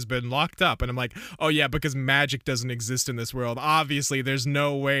 Harry has been locked up. And I'm like, oh yeah, because magic doesn't exist in this world. Obviously, there's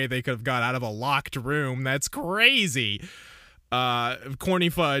no way they could have got out of a locked room. That's crazy. Corny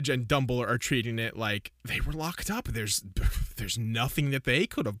Fudge and Dumble are treating it like they were locked up. There's nothing that they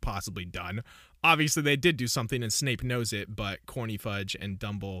could have possibly done. Obviously, they did do something, and Snape knows it. But Corny Fudge and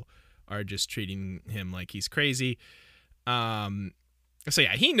Dumble are just treating him like he's crazy. So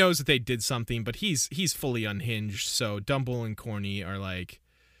yeah, he knows that they did something, but he's fully unhinged. So Dumble and Corny are like,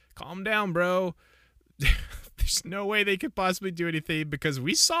 "Calm down, bro. There's no way they could possibly do anything because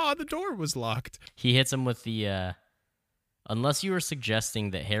we saw the door was locked." He hits him with the, unless you were suggesting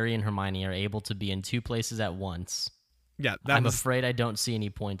that Harry and Hermione are able to be in two places at once, Yeah, I'm afraid I don't see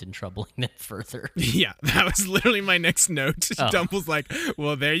any point in troubling them further. Yeah, that was literally my next note. Oh. Dumble's like,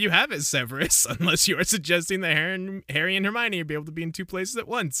 well, there you have it, Severus, unless you are suggesting that Harry and Hermione be able to be in two places at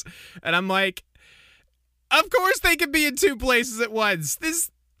once. And I'm like, of course they could be in two places at once. This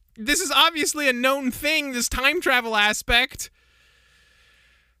is obviously a known thing, this time travel aspect.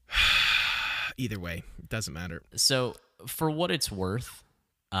 Either way, it doesn't matter. So, for what it's worth,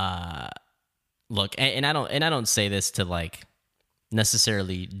 look, and I don't say this to like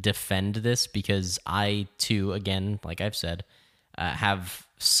necessarily defend this because I too, again, like I've said, have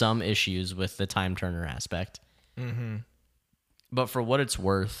some issues with the time turner aspect. Mm-hmm. But for what it's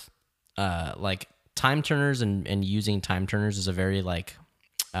worth, like time turners and using time turners is a very like,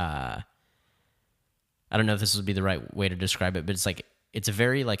 I don't know if this would be the right way to describe it, but it's a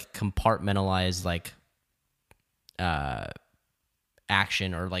very like compartmentalized like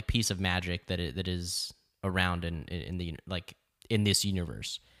action or like piece of magic that is around in the like in this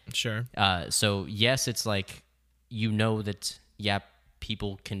universe. Sure. So yes, it's like that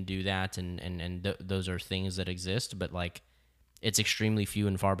people can do that and those are things that exist, but like it's extremely few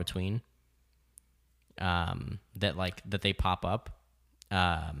and far between. That they pop up.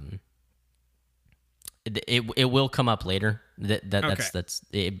 It will come up later.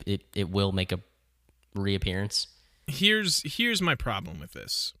 It will make a reappearance. Here's my problem with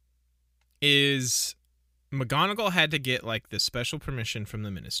this. Is McGonagall had to get like the special permission from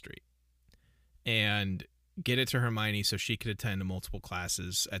the Ministry and get it to Hermione so she could attend multiple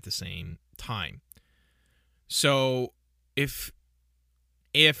classes at the same time. So if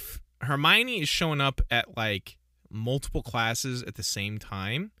Hermione is showing up at like multiple classes at the same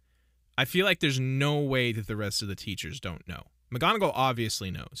time, I feel like there's no way that the rest of the teachers don't know. McGonagall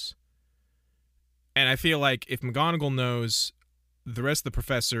obviously knows. And I feel like if McGonagall knows, the rest of the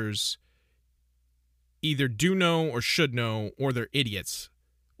professors either do know or should know, or they're idiots,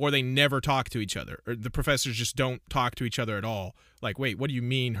 or they never talk to each other, or the professors just don't talk to each other at all. Like, wait, what do you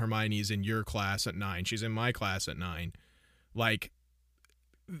mean Hermione's in your class at 9? She's in my class at 9. Like,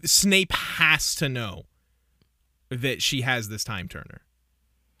 Snape has to know that she has this time turner.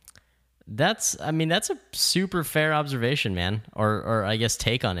 That's a super fair observation, man, or I guess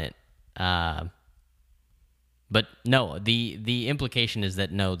take on it. But no, the implication is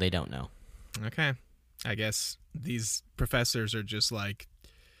that no, they don't know. Okay. I guess these professors are just like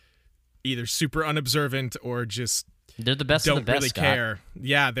either super unobservant or just They're the best of the don't best, really Scott. care.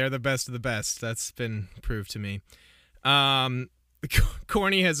 Yeah, they're the best of the best. That's been proved to me.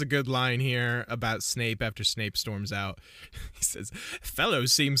 Corny has a good line here about Snape after Snape storms out. He says, "Fellow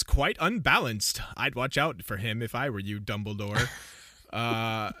seems quite unbalanced. I'd watch out for him if I were you, Dumbledore."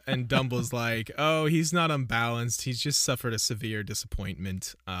 And Dumble's like, "Oh, he's not unbalanced. He's just suffered a severe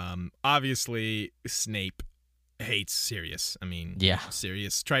disappointment." Obviously, Snape hates Sirius. I mean, Yeah.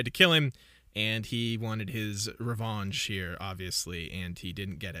 Sirius tried to kill him, and he wanted his revenge here, obviously, and he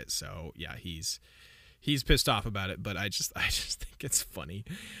didn't get it. So yeah, he's pissed off about it. But I just think it's funny.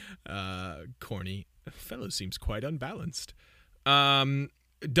 Corny, fellow seems quite unbalanced.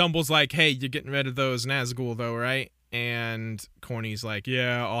 Dumble's like, "Hey, you're getting rid of those Nazgul, though, right?" And Corny's like,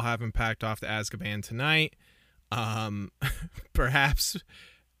 "Yeah, I'll have him packed off to Azkaban tonight. Perhaps.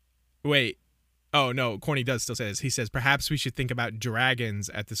 Wait, Oh, no, Corny does still say this. He says, perhaps we should think about dragons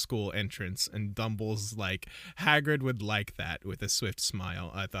at the school entrance. And Dumble's like, Hagrid would like that, with a swift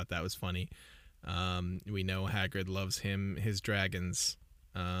smile. I thought that was funny. We know Hagrid loves his dragons,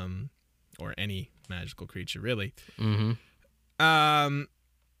 or any magical creature, really. Mm-hmm.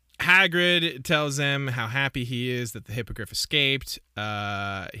 Hagrid tells them how happy he is that the Hippogriff escaped.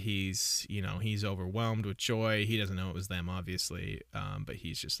 He's overwhelmed with joy. He doesn't know it was them, obviously, but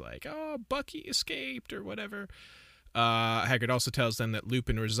he's just like, oh, Bucky escaped or whatever. Hagrid also tells them that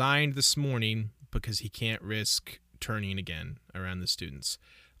Lupin resigned this morning because he can't risk turning again around the students.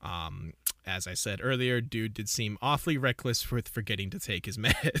 As I said earlier, dude did seem awfully reckless with forgetting to take his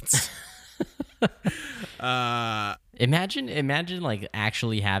meds. Imagine like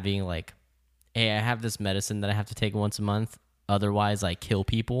actually having like, hey, I have this medicine that I have to take once a month. Otherwise, I kill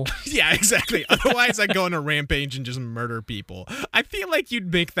people. Yeah, exactly. Otherwise, I go on a rampage and just murder people. I feel like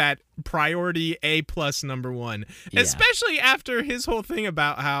you'd make that priority A+ number one, especially after his whole thing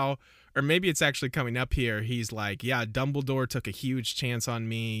about how, or maybe it's actually coming up here. He's like, yeah, Dumbledore took a huge chance on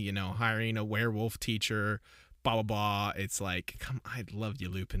me, hiring a werewolf teacher. Blah blah blah. It's like, I love you,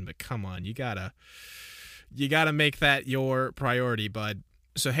 Lupin, but come on, you gotta make that your priority, bud.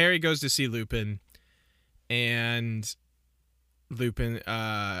 So Harry goes to see Lupin, and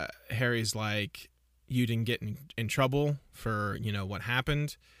Harry's like, you didn't get in trouble for what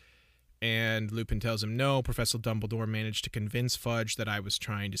happened, and Lupin tells him, no, Professor Dumbledore managed to convince Fudge that I was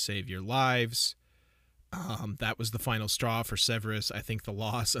trying to save your lives. That was the final straw for Severus. I think the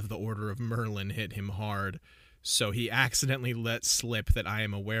loss of the Order of Merlin hit him hard. So he accidentally let slip that I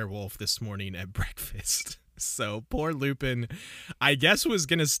am a werewolf this morning at breakfast. So poor Lupin, I guess, was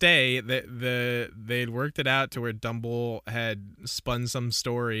going to stay. They'd worked it out to where Dumble had spun some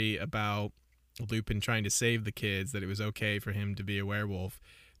story about Lupin trying to save the kids, that it was okay for him to be a werewolf.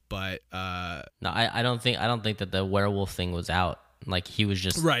 But no, I don't think that the werewolf thing was out. Like, he was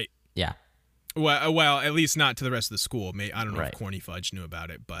just right. Yeah. Well, at least not to the rest of the school. I don't know right. if Corny Fudge knew about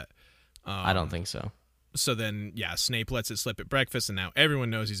it, but I don't think so. So then, yeah, Snape lets it slip at breakfast, and now everyone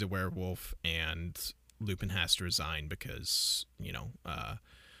knows he's a werewolf, and Lupin has to resign because,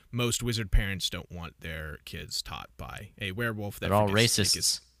 most wizard parents don't want their kids taught by a werewolf. They're all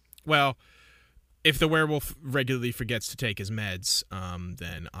racists. Well, if the werewolf regularly forgets to take his meds,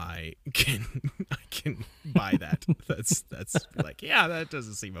 then I can buy that. That's like, yeah, that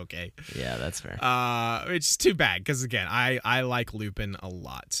doesn't seem okay. Yeah, that's fair. It's too bad because, again, I like Lupin a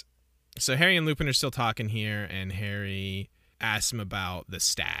lot. So Harry and Lupin are still talking here, and Harry asks him about the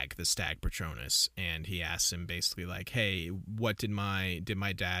stag Patronus, and he asks him basically like, hey, what did my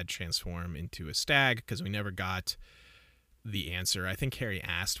dad transform into a stag? Because we never got the answer. I think Harry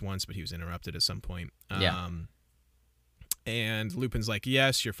asked once, but he was interrupted at some point. Yeah. And Lupin's like,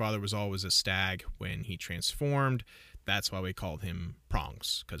 yes, your father was always a stag when he transformed. That's why we called him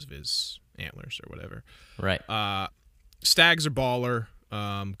Prongs, because of his antlers or whatever. Right. Stags are baller.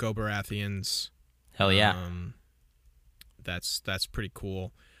 Go Baratheons. Hell yeah. That's pretty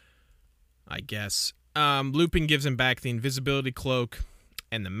cool, I guess. Lupin gives him back the invisibility cloak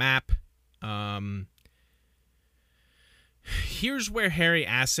and the map. Here's where Harry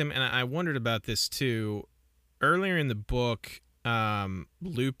asks him, and I wondered about this too. Earlier in the book,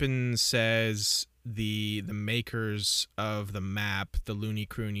 Lupin says the makers of the map, the Looney,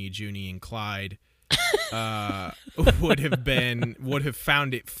 Croony, Junie, and Clyde, would have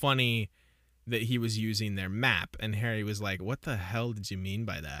found it funny that he was using their map, and Harry was like, what the hell did you mean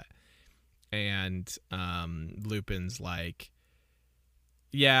by that? And Lupin's like,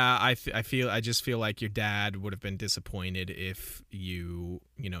 yeah, I just feel like your dad would have been disappointed if you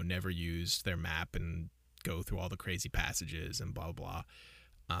never used their map and go through all the crazy passages and blah blah.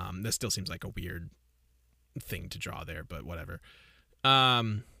 That still seems like a weird thing to draw there, but whatever.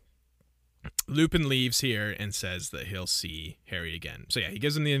 Lupin leaves here and says that he'll see Harry again. So yeah, he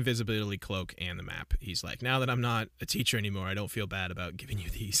gives him the invisibility cloak and the map. He's like, now that I'm not a teacher anymore, I don't feel bad about giving you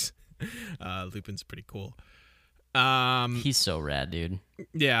these. Lupin's pretty cool. He's so rad, dude.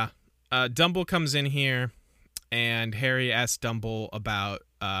 Yeah. Dumble comes in here, and Harry asks Dumble about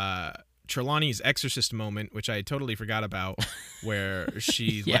Trelawney's exorcist moment, which I totally forgot about, where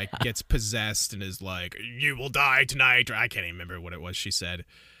she gets possessed and is like, you will die tonight, or I can't even remember what it was she said.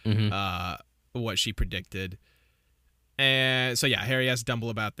 Mm-hmm. What she predicted. And so yeah, Harry asks Dumble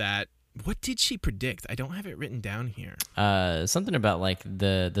about that. What did she predict? I don't have it written down here. Something about like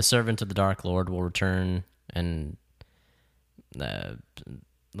the servant of the Dark Lord will return and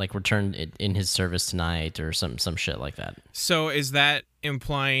return in his service tonight, or some shit like that. So is that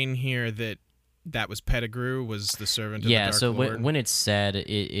implying here that that was Pettigrew, was the servant of Yeah, the Dark so Lord. when it's said,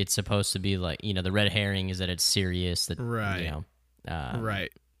 it's supposed to be like, the red herring is that it's Sirius. That, Right. Um,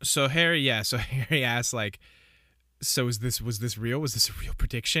 Right. So Harry asks, like, so was this real? Was this a real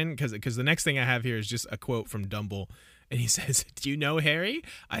prediction? Because the next thing I have here is just a quote from Dumble, and he says, "Do you know Harry?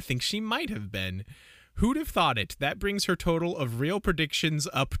 I think she might have been. Who'd have thought it? That brings her total of real predictions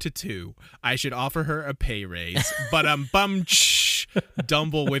up to 2. I should offer her a pay raise." But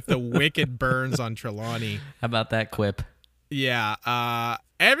Dumble with the wicked burns on Trelawney. How about that quip? Yeah.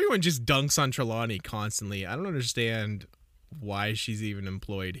 Everyone just dunks on Trelawney constantly. I don't understand why she's even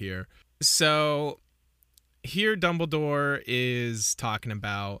employed here. So here Dumbledore is talking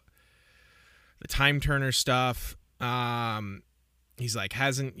about the Time Turner stuff. He's like,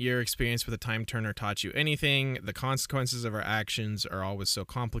 hasn't your experience with a Time Turner taught you anything? The consequences of our actions are always so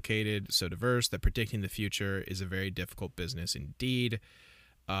complicated, so diverse, that predicting the future is a very difficult business indeed.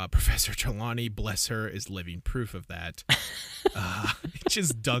 Professor Trelawney, bless her, is living proof of that.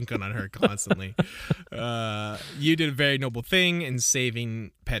 Just dunking on her constantly. You did a very noble thing in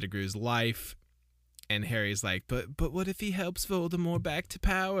saving Pettigrew's life. And Harry's like, but what if he helps Voldemort back to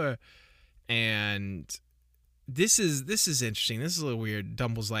power? And this is interesting. This is a little weird.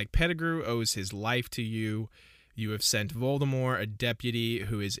 Dumble's like, Pettigrew owes his life to you. You have sent Voldemort, a deputy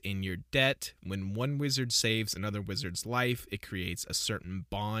who is in your debt. When one wizard saves another wizard's life, it creates a certain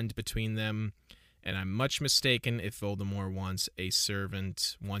bond between them. And I'm much mistaken if Voldemort wants his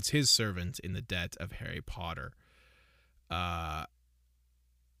servant in the debt of Harry Potter.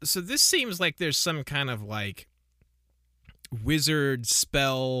 So this seems like there's some kind of like wizard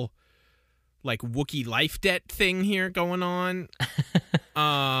spell, like Wookiee life debt thing here going on.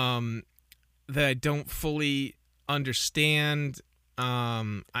 That I don't fully understand.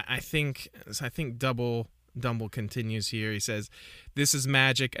 I think Dumble continues here. He says, "This is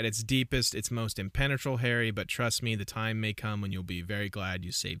magic at its deepest, its most impenetrable, Harry, but trust me, the time may come when you'll be very glad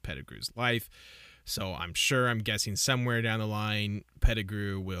you saved Pettigrew's life." So I'm guessing somewhere down the line,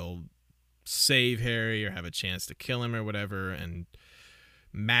 Pettigrew will save Harry or have a chance to kill him or whatever, and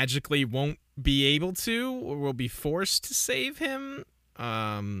magically won't be able to, or will be forced to save him.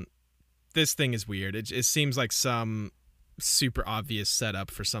 This thing is weird. It seems like some super obvious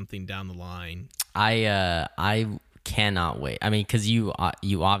setup for something down the line. I cannot wait. I mean, because you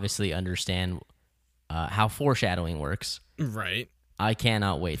obviously understand how foreshadowing works, right? I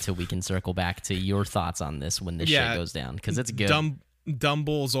cannot wait till we can circle back to your thoughts on this when this shit goes down, because it's good.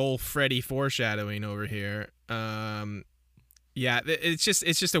 Dumble's old Freddy foreshadowing over here. It's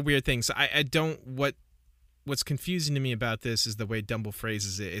just a weird thing. So I don't what's confusing to me about this is the way Dumble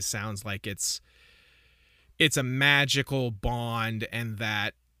phrases it. It sounds like it's a magical bond, and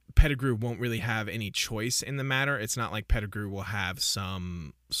that Pettigrew won't really have any choice in the matter. It's not like Pettigrew will have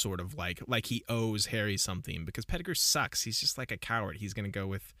some sort of like he owes Harry something, because Pettigrew sucks. He's just like a coward. He's going to go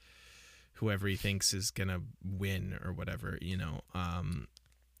with whoever he thinks is going to win or whatever,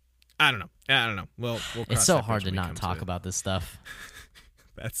 I don't know. We'll it's so hard to not talk about this stuff.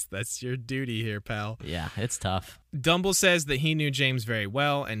 That's your duty here, pal. Yeah, it's tough. Dumble says that he knew James very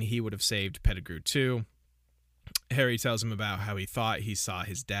well and he would have saved Pettigrew too. Harry tells him about how he thought he saw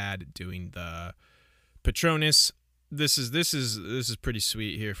his dad doing the Patronus. This is pretty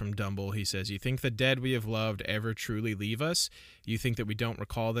sweet here from Dumble. He says, "You think the dead we have loved ever truly leave us? You think that we don't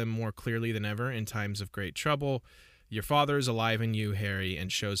recall them more clearly than ever in times of great trouble? Your father is alive in you, Harry, and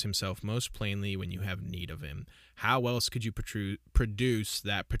shows himself most plainly when you have need of him. How else could you produce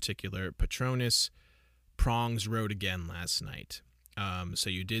that particular Patronus? Prongs rode again last night. So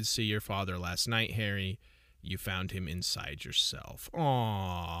you did see your father last night, Harry. You found him inside yourself."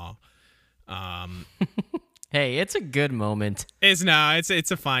 Aww. Hey, it's a good moment. It's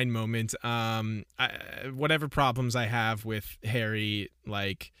a fine moment. Whatever problems I have with Harry,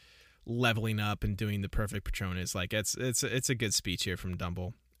 like leveling up and doing the perfect Patronus, like it's a good speech here from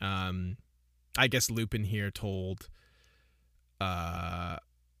Dumble. I guess Lupin here told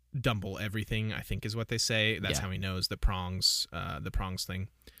Dumble everything, I think is what they say. That's how he knows the prongs thing.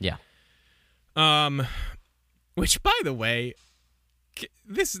 Yeah. Which, by the way,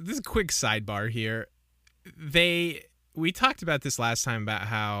 this quick sidebar here. We talked about this last time about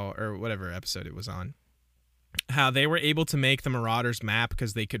how, or whatever episode it was on, how they were able to make the Marauders map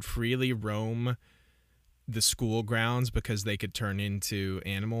because they could freely roam the school grounds because they could turn into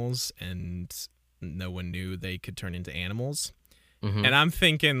animals, and no one knew they could turn into animals. Mm-hmm. And I'm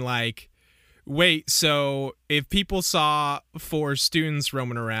thinking, like, Wait, so if people saw 4 students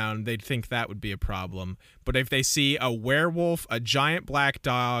roaming around, they'd think that would be a problem. But if they see a werewolf, a giant black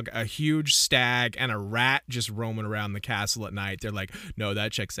dog, a huge stag, and a rat just roaming around the castle at night, they're like, no,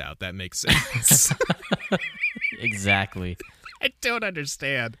 that checks out. That makes sense. Exactly. I don't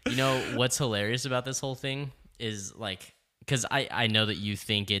understand. You know, what's hilarious about this whole thing is, like, because I know that you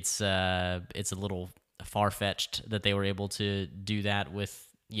think it's a little far-fetched that they were able to do that with,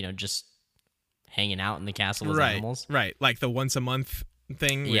 just hanging out in the castle as animals. Right, like the once a month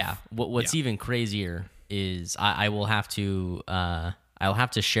thing. Yeah. What's even crazier is I'll have to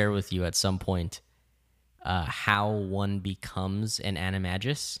share with you at some point how one becomes an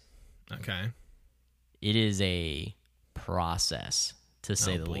animagus. Okay. It is a process, to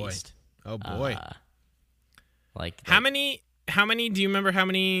say the least. Oh boy. How many do you remember how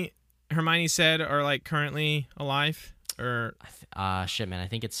many Hermione said are like currently alive? Or shit, man, I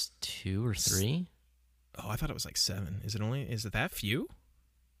think it's 2 or 3. Oh, I thought it was like 7. Is it that few?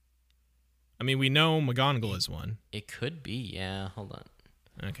 I mean, we know McGonagall is one. It could be, yeah. Hold on.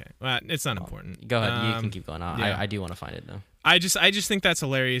 Okay. Well, it's not important. Go ahead. You can keep going. Yeah. I do want to find it though. I just think that's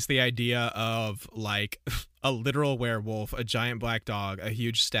hilarious, the idea of like a literal werewolf, a giant black dog, a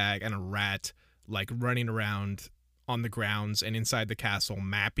huge stag, and a rat like running around on the grounds and inside the castle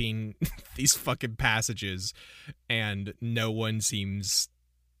mapping these fucking passages, and no one seems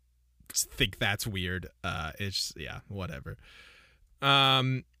to think that's weird. It's whatever.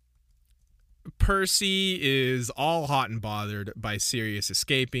 Percy is all hot and bothered by Sirius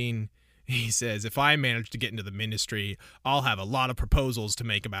escaping. He says, if I manage to get into the ministry, I'll have a lot of proposals to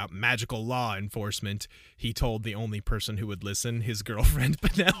make about magical law enforcement, he told the only person who would listen, his girlfriend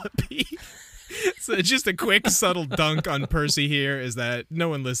Penelope. So just a quick, subtle dunk on Percy here is that no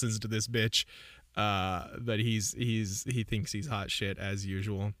one listens to this bitch. But he thinks he's hot shit as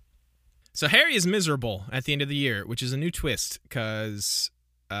usual. So Harry is miserable at the end of the year, which is a new twist because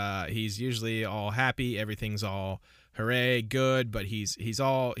he's usually all happy, everything's all hooray, good, but he's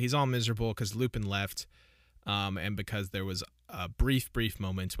all miserable because Lupin left, and because there was a brief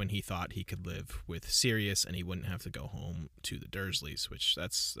moment when he thought he could live with Sirius and he wouldn't have to go home to the Dursleys, which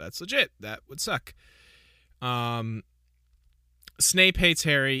that's legit. That would suck. Snape hates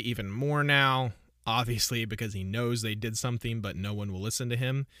Harry even more now, obviously because he knows they did something, but no one will listen to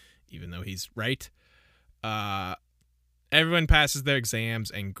him, even though he's right. Everyone passes their exams,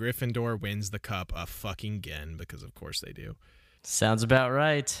 and Gryffindor wins the cup a fucking again, because of course they do. Sounds about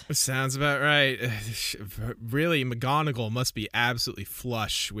right. Sounds about right. Really, McGonagall must be absolutely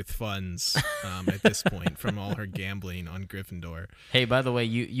flush with funds at this point from all her gambling on Gryffindor. Hey, by the way,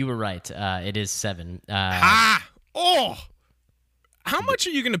 you were right. It is 7. How much are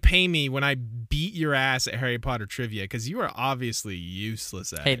you going to pay me when I beat your ass at Harry Potter trivia? Because you are obviously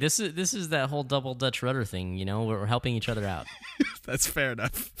useless at it. Hey, this is that whole double Dutch rudder thing. We're helping each other out. That's fair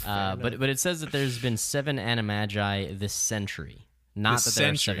enough. But it says that there's been 7 animagi this century. Not that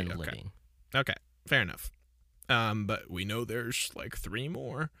there are 7 living. Okay, fair enough. But we know there's like 3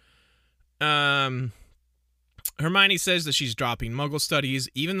 more. Hermione says that she's dropping Muggle studies,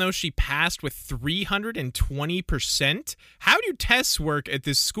 even though she passed with 320%. How do tests work at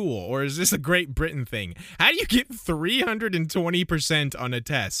this school? Or is this a Great Britain thing? How do you get 320% on a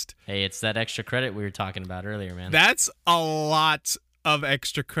test? Hey, it's that extra credit we were talking about earlier, man. That's a lot of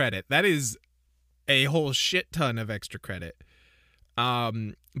extra credit. That is a whole shit ton of extra credit.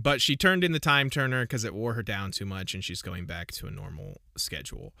 But she turned in the time turner because it wore her down too much, and she's going back to a normal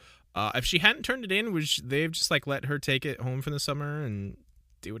schedule. If she hadn't turned it in, would they've just like let her take it home for the summer and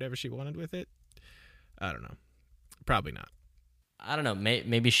do whatever she wanted with it? I don't know. Probably not. I don't know.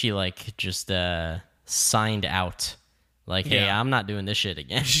 Maybe she like just signed out. Like, hey, I'm not doing this shit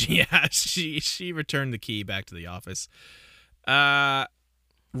again. Yeah, she returned the key back to the office.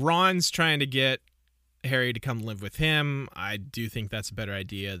 Ron's trying to get Harry to come live with him. I do think that's a better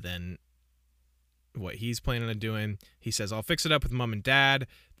idea than what he's planning on doing. He says, I'll fix it up with Mom and Dad,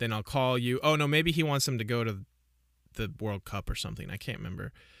 then I'll call you. Oh, no, maybe he wants him to go to the World Cup or something. I can't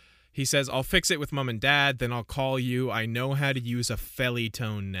remember. He says, I'll fix it with Mom and Dad, then I'll call you. I know how to use a felly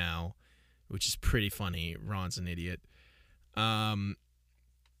tone now, which is pretty funny. Ron's an idiot.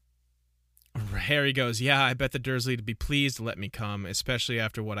 Harry goes, yeah, I bet the Dursley would be pleased to let me come, especially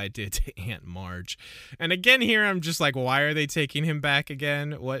after what I did to Aunt Marge. And again here, I'm just like, why are they taking him back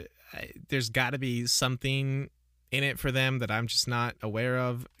again? There's got to be something in it for them that I'm just not aware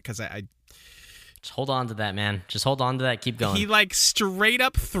of, because I just hold on to that, man. Just hold on to that. Keep going. He like straight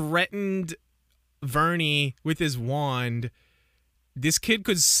up threatened Vernie with his wand. This kid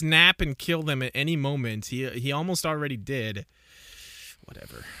could snap and kill them at any moment. He almost already did.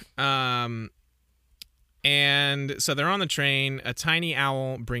 Whatever. And so they're on the train. A tiny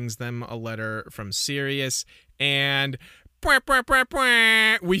owl brings them a letter from Sirius, and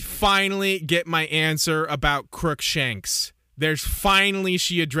we finally get my answer about Crookshanks. There's finally,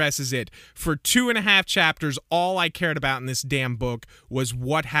 she addresses it. For 2.5 chapters, all I cared about in this damn book was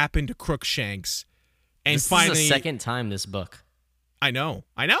what happened to Crookshanks. And this finally, is the second time this book. I know.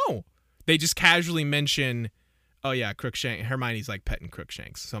 They just casually mention, oh yeah, Crookshanks. Hermione's like petting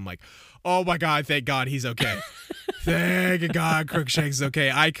Crookshanks. So I'm like, oh my God, thank God he's okay. Thank God Crookshanks is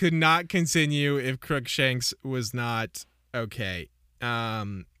okay. I could not continue if Crookshanks was not okay.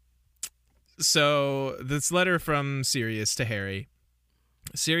 So this letter from Sirius to Harry.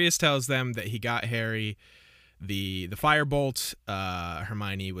 Sirius tells them that he got Harry the firebolt.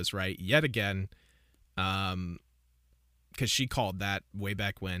 Hermione was right yet again. Because she called that way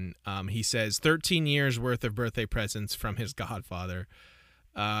back when. He says 13 years worth of birthday presents from his godfather.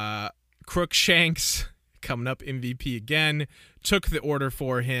 Crookshanks, coming up MVP again, took the order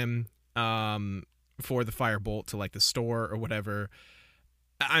for him for the firebolt to like the store or whatever.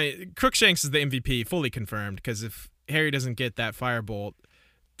 Crookshanks is the MVP, fully confirmed, because if Harry doesn't get that firebolt,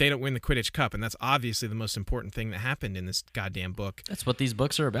 they don't win the Quidditch Cup, and that's obviously the most important thing that happened in this goddamn book. That's what these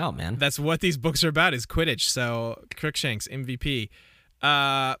books are about, man. That's what these books are about, is Quidditch. So Crookshanks, MVP.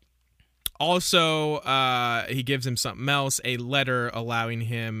 Also, he gives him something else, a letter allowing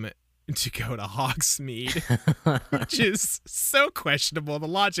him to go to Hogsmeade, which is so questionable. The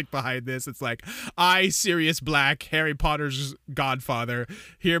logic behind this, it's like, I, Sirius Black, Harry Potter's godfather,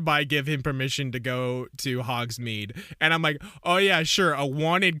 hereby give him permission to go to Hogsmeade. And I'm like, oh yeah, sure, a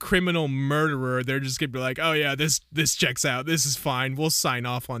wanted criminal murderer. They're just gonna be like, oh yeah, this checks out. This is fine. We'll sign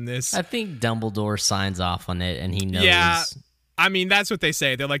off on this. I think Dumbledore signs off on it, and he knows. Yeah. I mean, that's what they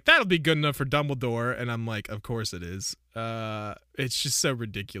say. They're like, that'll be good enough for Dumbledore. And I'm like, of course it is. It's just so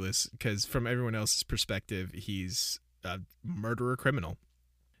ridiculous because from everyone else's perspective, he's a murderer criminal.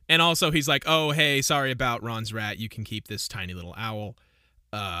 And also he's like, oh, hey, sorry about Ron's rat. You can keep this tiny little owl.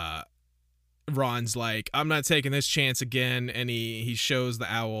 Ron's like, I'm not taking this chance again. And he shows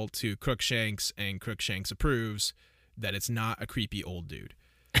the owl to Crookshanks, and Crookshanks approves that it's not a creepy old dude.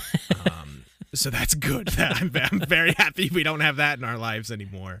 So that's good. I'm very happy we don't have that in our lives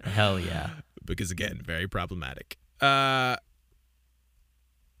anymore. Hell yeah. Because again, very problematic.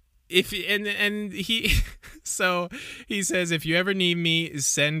 So he says, if you ever need me,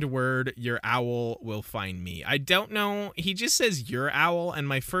 send word, your owl will find me. I don't know. He just says your owl, and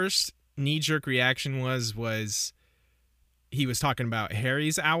my first knee-jerk reaction was he was talking about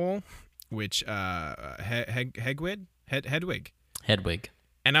Harry's owl, which Hedwig.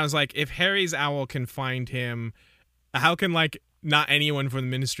 And I was like, if Harry's owl can find him, how can, like, not anyone from the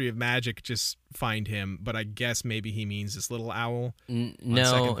Ministry of Magic just find him? But I guess maybe he means this little owl.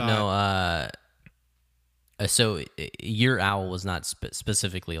 No. So your owl was not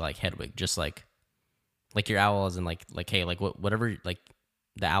specifically like Hedwig, just like your owl is in like hey, like whatever, like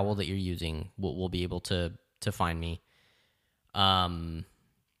the owl that you're using will be able to find me.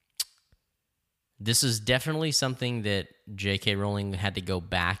 This is definitely something that J.K. Rowling had to go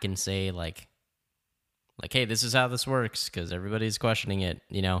back and say, like, hey, this is how this works, because everybody's questioning it,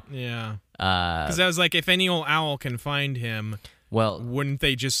 you know? Yeah. Because I was like, if any old owl can find him, well, wouldn't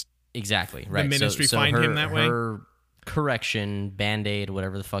they just exactly right? The Ministry find him that way? Her correction, Band-Aid,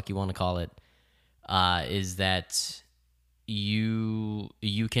 whatever the fuck you want to call it, is that you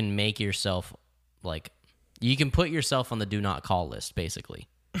can make yourself, like, you can put yourself on the do not call list, basically.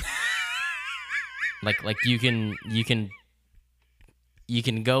 Like you can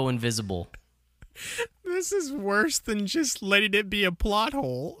go invisible. This is worse than just letting it be a plot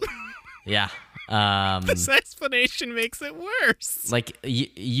hole. Yeah. This explanation makes it worse. Like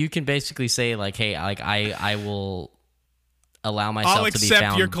you can basically say like, hey, like I will allow myself to be found. I'll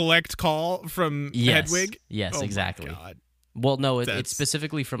accept your collect call from Hedwig. Yes, oh exactly. My God. Well, no, it's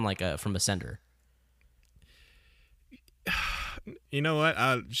specifically from from a sender. You know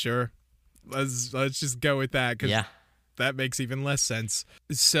what? Sure. Let's just go with that, because that makes even less sense.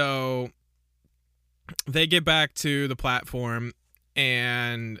 So they get back to the platform,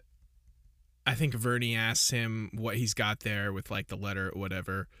 and I think Vernie asks him what he's got there with like the letter or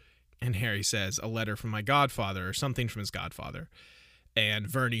whatever, and Harry says, a letter from my godfather, or something from his godfather. And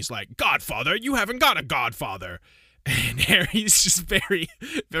Vernie's like, godfather? You haven't got a godfather. And Harry's just very,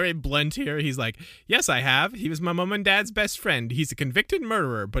 very blunt here. He's like, yes, I have. He was my mom and dad's best friend. He's a convicted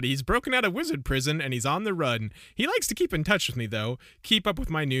murderer, but he's broken out of wizard prison and he's on the run. He likes to keep in touch with me, though. Keep up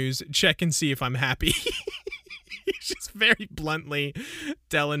with my news. Check and see if I'm happy. He's just very bluntly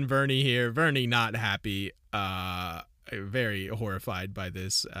telling Vernie here. Vernie not happy. very horrified by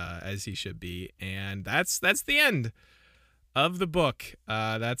this, as he should be. And that's the end of the book.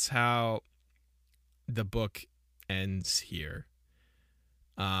 That's how the book ends here.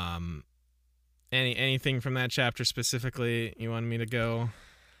 Anything from that chapter specifically you wanted me to go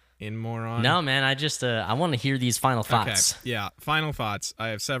in more on? No, man, I just I want to hear these final thoughts. Okay. Yeah, final thoughts. I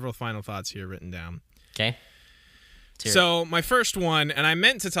have several final thoughts here written down. Okay. So my first one, and I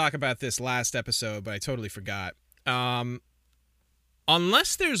meant to talk about this last episode, but I totally forgot. Unless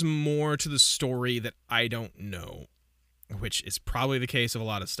there's more to the story that I don't know, which is probably the case of a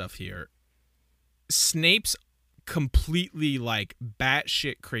lot of stuff here, Snape's completely like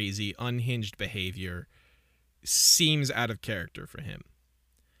batshit crazy, unhinged behavior seems out of character for him.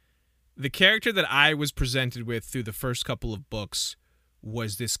 The character that I was presented with through the first couple of books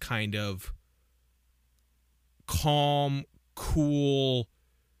was this kind of calm, cool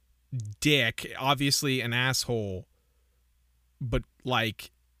dick, obviously an asshole, but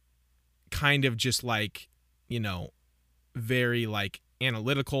like kind of just like, you know, very like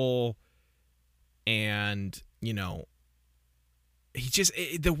analytical, and you know, he just,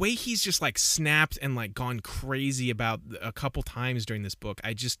 the way he's just like snapped and like gone crazy about a couple times during this book,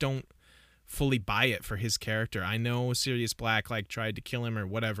 I just don't fully buy it for his character. I know Sirius Black like tried to kill him or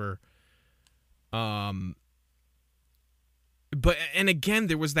whatever, but, and again,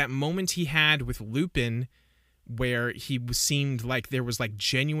 there was that moment he had with Lupin where he seemed like there was like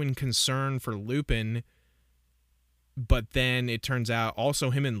genuine concern for Lupin, but then it turns out also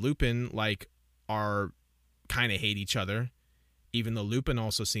him and Lupin like are kind of hate each other, even though Lupin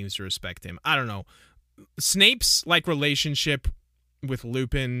also seems to respect him. I don't know. Snape's like relationship with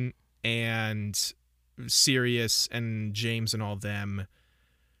Lupin and Sirius and James and all them,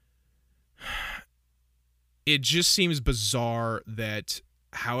 it just seems bizarre that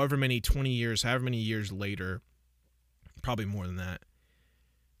however many years later, probably more than that,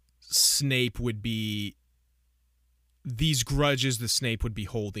 Snape would be, these grudges that Snape would be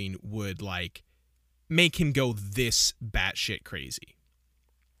holding would like make him go this batshit crazy.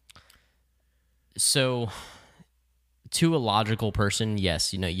 So, to a logical person,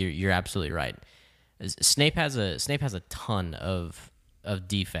 yes, you know, you're absolutely right. Snape has a ton of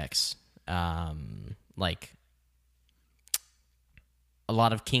defects, like a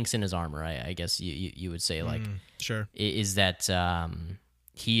lot of kinks in his armor. I guess you would say, like, sure, is that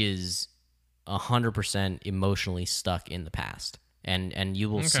he is 100% emotionally stuck in the past. And you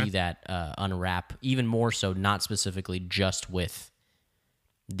will see that unwrap even more so, not specifically just with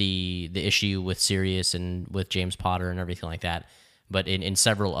the issue with Sirius and with James Potter and everything like that, but in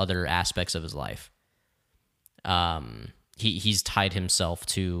several other aspects of his life. He's tied himself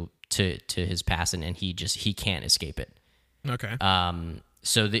to his past, and he can't escape it. Okay.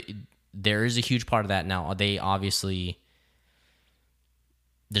 So there is a huge part of that. Now, there's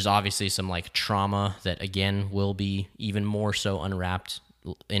obviously some like trauma that again will be even more so unwrapped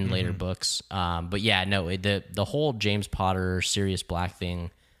in later books. But yeah, no, the whole James Potter Sirius Black thing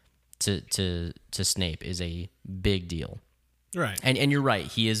to Snape is a big deal. Right. And you're right.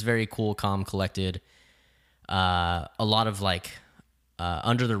 He is very cool, calm, collected. A lot of like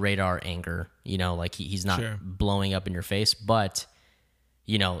under the radar anger, you know, like he's not blowing up in your face, but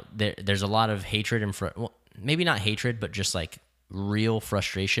you know, there's a lot of hatred and well, maybe not hatred, but just like real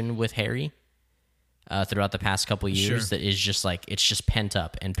frustration with Harry throughout the past couple of years that is just like, it's just pent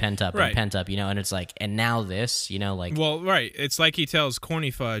up and pent up and pent up, you know, and it's like, and now this, you know, like, well, right, it's like he tells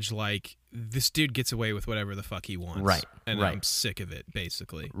Corny Fudge, like, this dude gets away with whatever the fuck he wants, right, and I'm sick of it,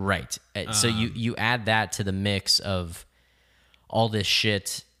 basically, right. So you add that to the mix of all this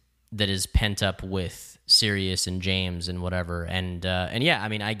shit that is pent up with Sirius and James and whatever, and yeah, I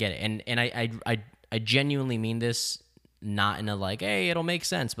mean, I get it, and I genuinely mean this, not in a like, hey, it'll make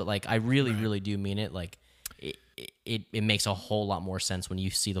sense, but like I really do mean it. Like it makes a whole lot more sense when you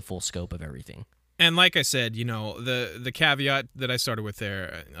see the full scope of everything. And like I said, you know, the caveat that I started with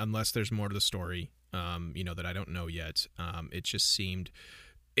there, unless there's more to the story, you know, that I don't know yet, it just seemed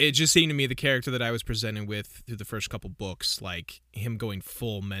to me the character that I was presented with through the first couple books, like him going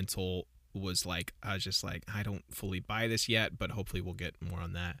full mental, was like, I was just like, I don't fully buy this yet, but hopefully we'll get more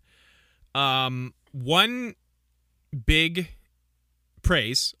on that. One big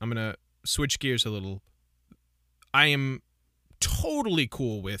praise, I'm gonna switch gears a little. I am totally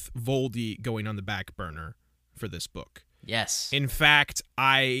cool with Voldy going on the back burner for this book. Yes. In fact,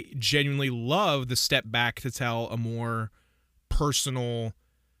 I genuinely love the step back to tell a more personal,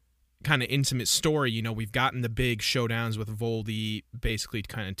 kind of intimate story. You know, we've gotten the big showdowns with Voldy basically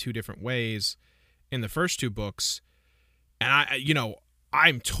kind of two different ways in the first two books. And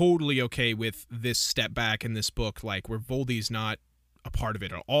I'm totally okay with this step back in this book, like where Voldy's not a part of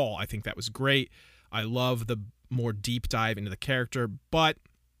it at all. I think that was great. I love the more deep dive into the character, but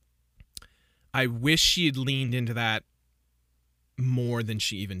I wish she had leaned into that more than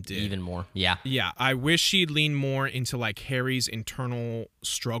she even did. Even more, yeah. Yeah, I wish she'd leaned more into like Harry's internal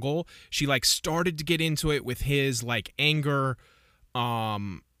struggle. She like started to get into it with his like anger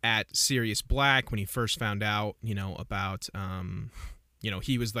at Sirius Black when he first found out, about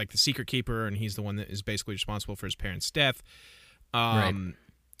he was like the secret keeper and he's the one that is basically responsible for his parents' death. Right.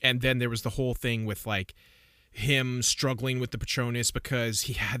 And then there was the whole thing with like him struggling with the Patronus because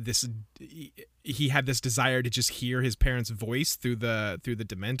he had this desire to just hear his parents' voice through the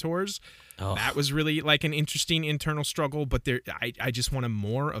Dementors. Oh. That was really like an interesting internal struggle, but I just wanted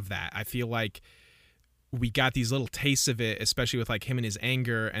more of that. I feel like we got these little tastes of it, especially with like him and his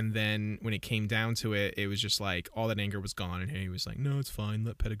anger, and then when it came down to it, it was just like all that anger was gone, and he was like, "No, it's fine.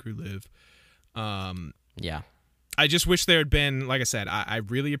 Let Pettigrew live." Yeah. I just wish there had been, like I said, I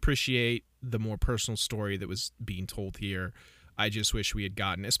really appreciate the more personal story that was being told here. I just wish we had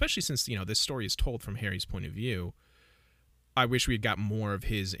gotten, especially since, this story is told from Harry's point of view, I wish we had got more of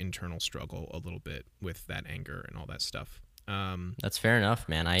his internal struggle a little bit with that anger and all that stuff. That's fair enough,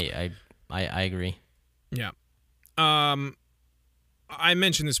 man. I agree. Yeah. I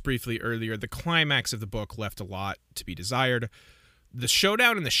mentioned this briefly earlier. The climax of the book left a lot to be desired. The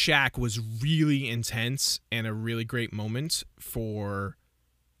showdown in the shack was really intense and a really great moment for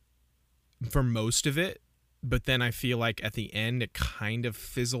most of it, but then I feel like at the end it kind of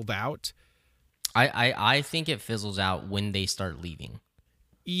fizzled out. I think it fizzles out when they start leaving.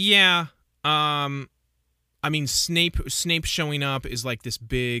 Yeah. I mean, Snape showing up is like this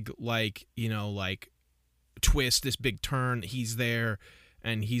big, like, like twist, this big turn. He's there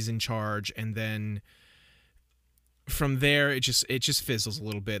and he's in charge, and then from there it just fizzles a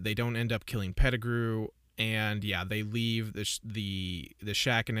little bit. They don't end up killing Pettigrew. And yeah, they leave the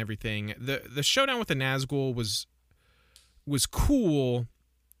shack and everything. The showdown with the Nazgul was cool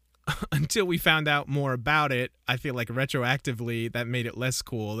until we found out more about it. I feel like retroactively that made it less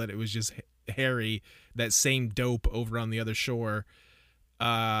cool, that it was just Harry, that same dope over on the other shore.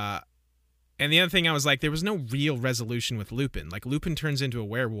 And the other thing, I was like, there was no real resolution with Lupin. Like, Lupin turns into a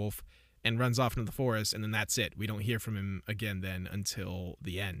werewolf and runs off into the forest, and then that's it. We don't hear from him again then until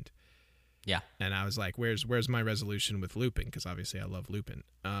the end. Yeah. And I was like, where's my resolution with Lupin? Because obviously I love Lupin.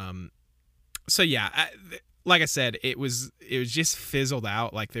 So yeah, like I said, it was just fizzled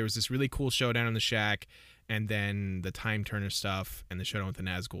out. Like, there was this really cool showdown in the shack, and then the Time Turner stuff and the showdown with the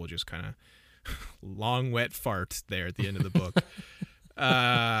Nazgul just kind of long wet fart there at the end of the book.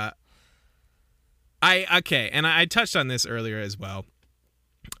 I touched on this earlier as well.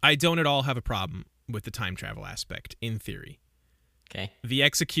 I don't at all have a problem with the time travel aspect in theory. Okay. The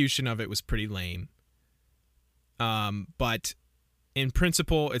execution of it was pretty lame. But in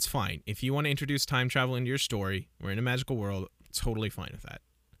principle, it's fine. If you want to introduce time travel into your story, we're in a magical world, totally fine with that.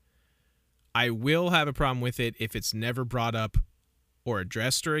 I will have a problem with it if it's never brought up or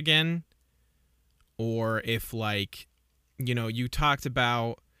addressed or again, or if, like, you talked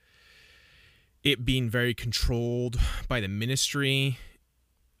about it being very controlled by the Ministry.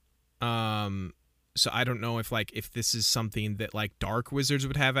 So I don't know if this is something that like dark wizards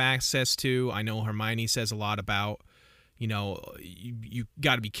would have access to. I know Hermione says a lot about, you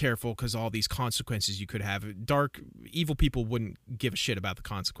got to be careful because all these consequences you could have. Evil people wouldn't give a shit about the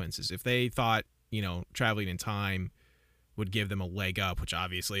consequences. If they thought, traveling in time would give them a leg up, which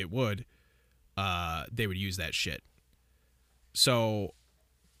obviously it would, they would use that shit. So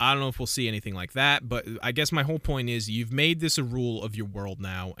I don't know if we'll see anything like that, but I guess my whole point is you've made this a rule of your world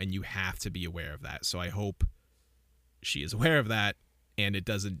now, and you have to be aware of that. So I hope she is aware of that, and it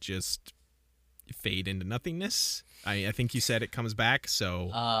doesn't just fade into nothingness. I think you said it comes back,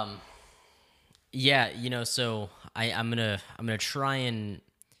 so yeah, so I'm gonna try and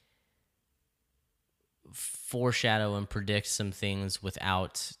foreshadow and predict some things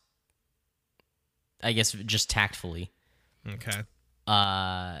without, I guess, just tactfully. Okay.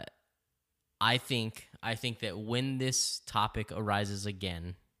 I think that when this topic arises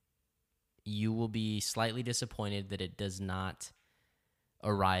again, you will be slightly disappointed that it does not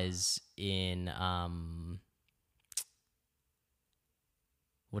arise in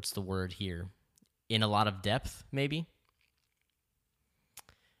what's the word here? In a lot of depth, maybe.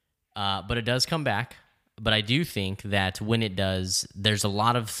 But it does come back. But I do think that when it does, there's a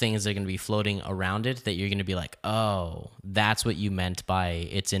lot of things that are going to be floating around it that you're going to be like, oh, that's what you meant by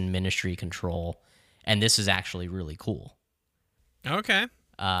it's in Ministry control, and this is actually really cool. Okay.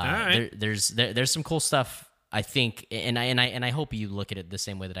 All right. There's some cool stuff I think, and I hope you look at it the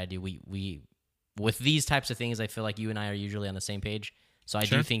same way that I do. We with these types of things, I feel like you and I are usually on the same page. So I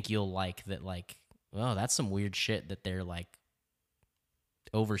do think you'll like that. Like, oh, that's some weird shit that they're like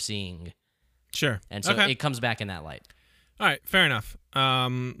overseeing. Sure. And so it comes back in that light. All right, fair enough.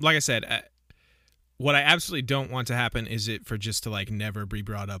 Like I said, what I absolutely don't want to happen is it for just to like never be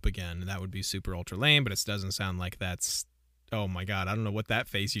brought up again. That would be super ultra lame, but it doesn't sound like that's. Oh my God, I don't know what that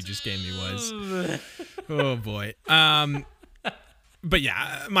face you just gave me was. Oh boy. But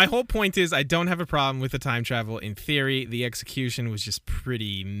yeah, my whole point is I don't have a problem with the time travel in theory. The execution was just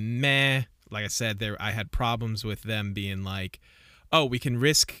pretty meh. Like I said, I had problems with them being like, oh, we can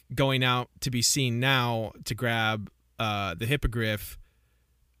risk going out to be seen now to grab the hippogriff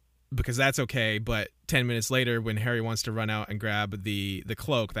because that's okay, but 10 minutes later when Harry wants to run out and grab the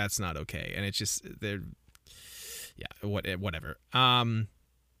cloak, that's not okay. And it's just whatever. And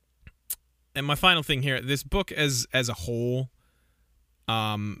my final thing here, this book as a whole,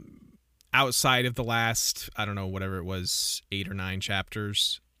 outside of the last, I don't know, whatever it was, 8 or 9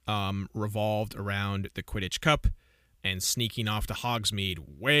 chapters, revolved around the Quidditch Cup and sneaking off to Hogsmeade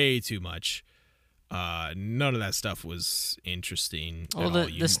way too much. None of that stuff was interesting. Well,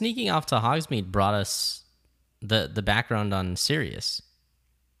 the sneaking off to Hogsmeade brought us the background on Sirius.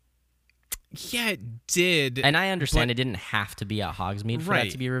 Yeah, it did. And I understand it didn't have to be at Hogsmeade for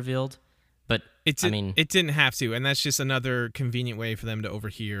that to be revealed. But it didn't have to, and that's just another convenient way for them to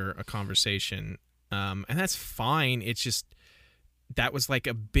overhear a conversation. And that's fine. It's just that was like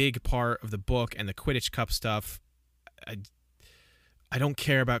a big part of the book, and the Quidditch Cup stuff. I don't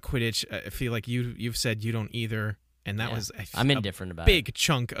care about Quidditch. I feel like you've said you don't either, and that was I'm indifferent about big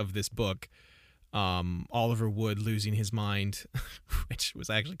chunk of this book. Oliver Wood losing his mind, which was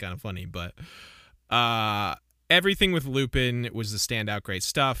actually kind of funny, but everything with Lupin was the standout great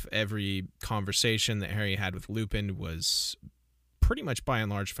stuff. Every conversation that Harry had with Lupin was pretty much by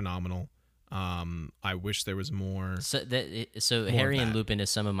and large phenomenal. I wish there was more. So Harry and Lupin is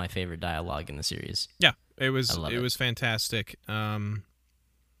some of my favorite dialogue in the series. Yeah, it was fantastic. Like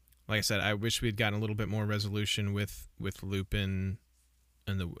I said, I wish we'd gotten a little bit more resolution with Lupin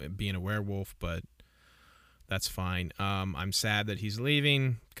and being a werewolf, but that's fine. I'm sad that he's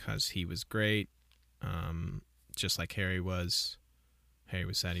leaving because he was great. Just like Harry was. Harry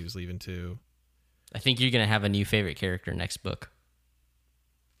was sad he was leaving too. I think you're going to have a new favorite character next book.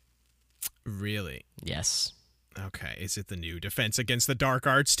 Really? Yes. Okay. Is it the new Defense Against the Dark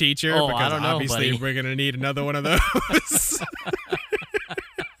Arts teacher? Oh, because I don't know, obviously buddy. We're going to need another one of those.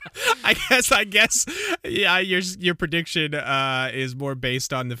 I guess. Yeah, your prediction is more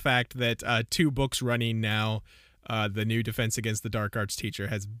based on the fact that 2 books running now, the new Defense Against the Dark Arts teacher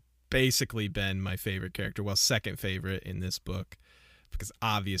has basically been my favorite character. Well, second favorite in this book, because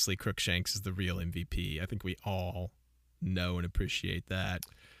obviously Crookshanks is the real MVP. I think we all know and appreciate that.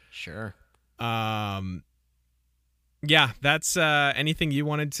 Sure. Yeah, that's anything you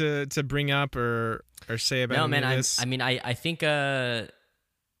wanted to bring up or say about this?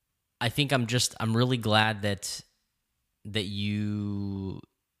 I think I'm really glad that you.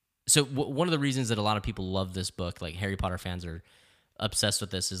 So one of the reasons that a lot of people love this book, like Harry Potter fans are obsessed with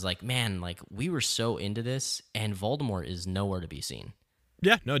this, is like, man, like we were so into this, and Voldemort is nowhere to be seen.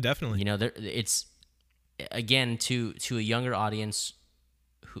 Yeah, no, definitely. You know, it's again to a younger audience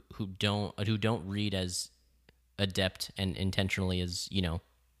who don't read as adept and intentionally as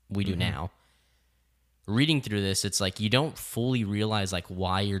we do now. Reading through this, it's like you don't fully realize like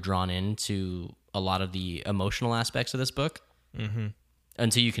why you're drawn into a lot of the emotional aspects of this book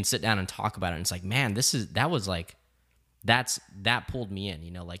until you can sit down and talk about it. And it's like, man, that pulled me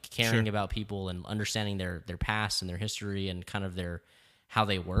in. Like caring about people and understanding their past and their history and kind of how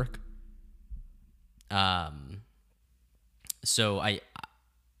they work. So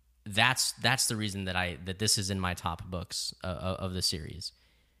that's the reason that this is in my top books of the series.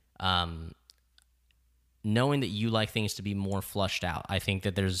 Knowing that you like things to be more flushed out, I think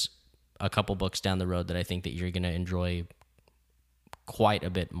that there's a couple books down the road that I think that you're going to enjoy quite a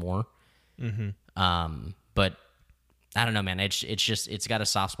bit more. But I don't know, man. It's got a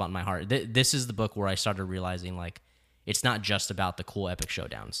soft spot in my heart. This is the book where I started realizing like it's not just about the cool epic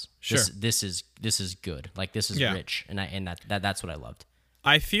showdowns. Sure. This is good. Like this is rich, and that's what I loved.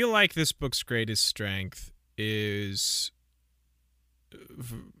 I feel like this book's greatest strength is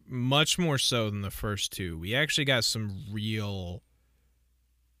much more so than the first 2. We actually got some real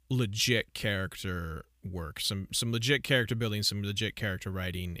legit character work, some legit character building, some legit character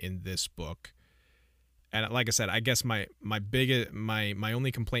writing in this book. And like I said, I guess my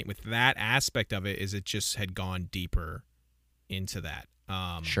only complaint with that aspect of it is it just had gone deeper into that.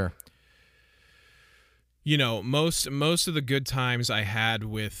 Sure. you know, most of the good times I had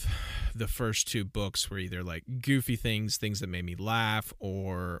with the first two books were either like goofy things that made me laugh,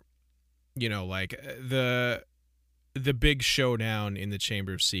 or, you know, like the big showdown in the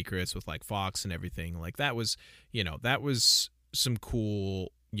Chamber of Secrets with like Fox and everything. Like that was, you know, that was some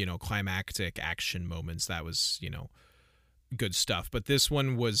cool, you know, climactic action moments. That was, you know, good stuff. But this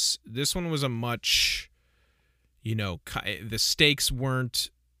one was a much, you know, the stakes weren't,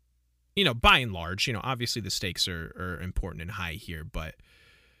 you know, by and large, you know, obviously the stakes are important and high here, but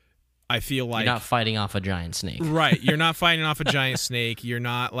I feel like you're not fighting off a giant snake. Right. You're not fighting off a giant snake. You're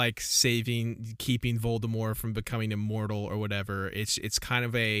not like keeping Voldemort from becoming immortal or whatever. It's kind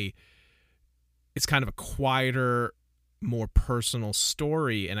of a quieter, more personal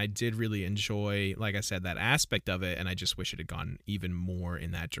story, and I did really enjoy, like I said, that aspect of it, and I just wish it had gone even more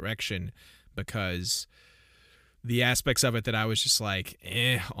in that direction, because the aspects of it that I was just like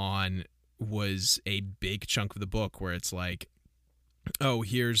on was a big chunk of the book, where it's like, oh,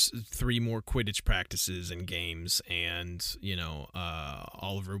 here's 3 more Quidditch practices and games, and, you know,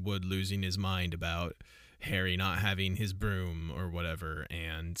 Oliver Wood losing his mind about Harry not having his broom or whatever.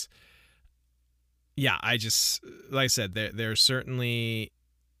 And yeah, I just, like I said, there's certainly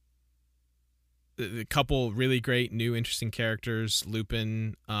a couple really great new interesting characters.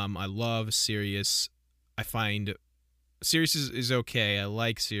 Lupin, I love. Sirius, I find Sirius is okay. I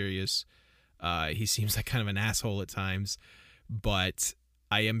like Sirius. He seems like kind of an asshole at times, but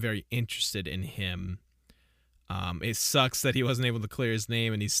I am very interested in him. It sucks that he wasn't able to clear his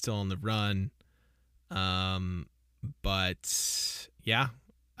name and he's still on the run. But yeah,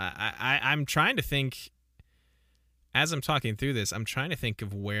 I'm trying to think, as I'm talking through this, I'm trying to think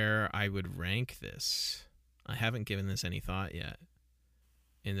of where I would rank this. I haven't given this any thought yet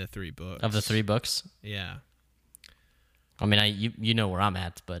in the 3 books. Of the 3 books? Yeah. I mean, you know where I'm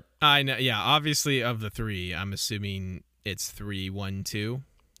at, but I know, yeah, obviously of the 3, I'm assuming it's 3, 1, 2.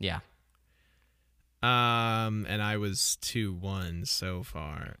 Yeah. And I was 2, 1 so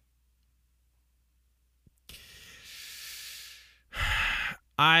far.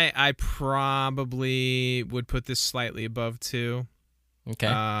 I probably would put this slightly above 2. Okay.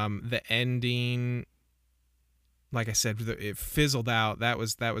 The ending, like I said, it fizzled out. That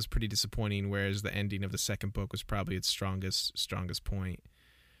was pretty disappointing. Whereas the ending of the second book was probably its strongest point.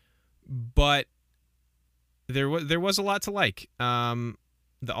 But there was a lot to like.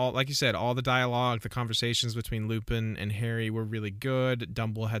 Like you said, all the dialogue, the conversations between Lupin and Harry were really good.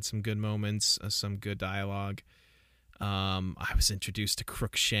 Dumble had some good moments, some good dialogue. I was introduced to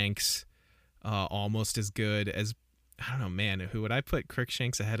Crookshanks, almost as good as, I don't know, man, who would I put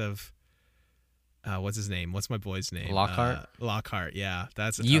Crookshanks ahead of? What's his name? What's my boy's name? Lockhart. Lockhart. Yeah,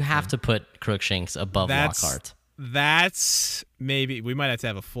 that's a you tough have one. to put Crookshanks above Lockhart. That's maybe we might have to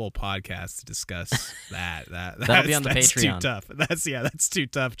have a full podcast to discuss that. That'll be on the Patreon. Too tough. That's too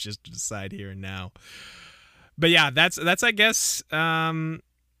tough just to decide here and now. But yeah, that's I guess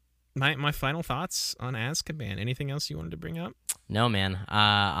my final thoughts on Azkaban. Anything else you wanted to bring up? No, man.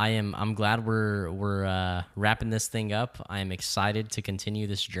 I'm glad we're wrapping this thing up. I am excited to continue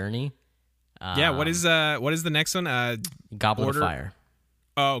this journey. Yeah. What is the next one? Goblet of Fire.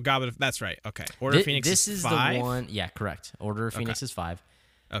 Oh, Goblet of, that's right. Okay. Order of Phoenix this is the 5? one. Yeah, correct. Order of Phoenix is 5.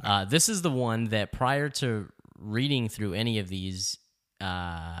 Okay. This is the one that prior to reading through any of these,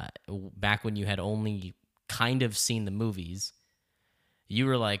 back when you had only kind of seen the movies, you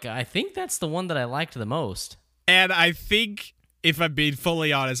were like, I think that's the one that I liked the most. And I think, if I'm being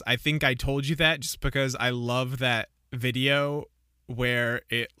fully honest, I think I told you that just because I love that video where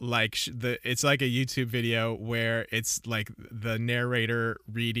it like it's like a YouTube video where it's like the narrator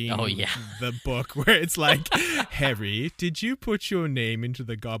reading the book, where it's like, Harry, did you put your name into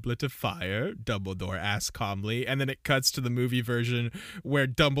the Goblet of Fire? Dumbledore asked calmly. And then it cuts to the movie version where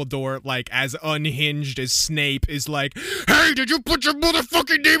Dumbledore, like as unhinged as Snape, is like, hey, did you put your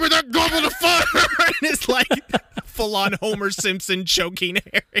motherfucking name in that Goblet of Fire? And it's like full on Homer Simpson choking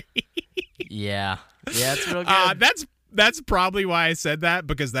Harry. Yeah, it's real good. That's probably why I said that,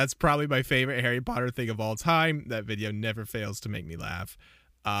 because that's probably my favorite Harry Potter thing of all time. That video never fails to make me laugh.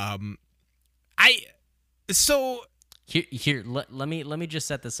 Here, let me just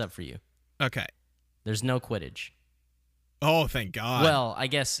set this up for you. Okay. There's no Quidditch. Oh, thank God. Well, I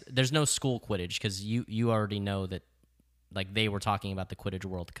guess there's no school Quidditch because you already know that, like, they were talking about the Quidditch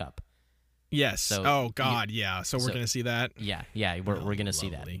World Cup. Yes. So, yeah. So we're gonna see that. Yeah. We're gonna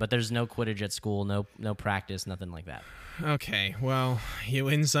see that. But there's no Quidditch at school. No practice. Nothing like that. Okay. Well, you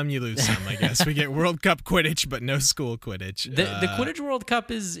win some, you lose some. I guess we get World Cup Quidditch, but no school Quidditch. The Quidditch World Cup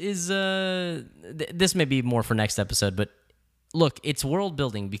is this may be more for next episode, but look, it's world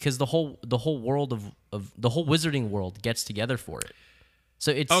building because the whole world of the whole wizarding world gets together for it.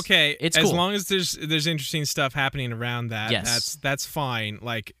 So it's okay. It's as cool. long as there's interesting stuff happening around that. Yes. That's fine.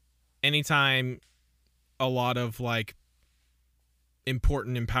 Like anytime a lot of like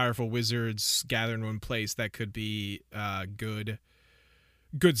important and powerful wizards gather in one place, that could be good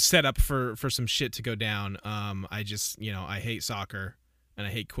setup for some shit to go down. I just I hate soccer and I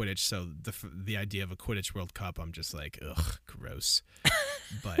hate Quidditch, so the idea of a Quidditch World Cup, I'm just like, ugh, gross.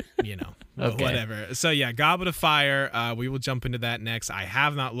 But Okay. whatever. So yeah, Goblet of Fire. We will jump into that next. I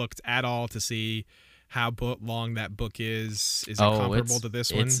have not looked at all to see how long that book is. Is it comparable to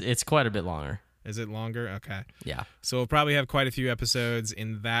this one? It's quite a bit longer. Is it longer? Okay. Yeah. So we'll probably have quite a few episodes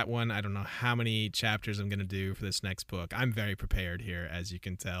in that one. I don't know how many chapters I'm going to do for this next book. I'm very prepared here, as you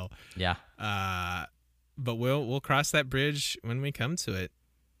can tell. Yeah. But we'll cross that bridge when we come to it.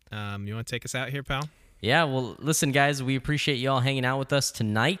 You want to take us out here, pal? Yeah, well, listen, guys, we appreciate you all hanging out with us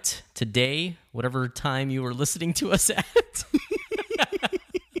tonight, today, whatever time you were listening to us at.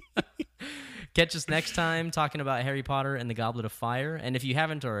 Catch us next time talking about Harry Potter and the Goblet of Fire. And if you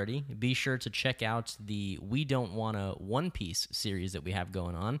haven't already, be sure to check out the We Don't Wanna One Piece series that we have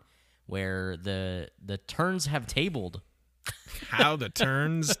going on, where the turns have tabled. How the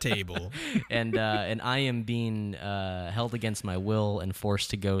turns table. And I am being held against my will and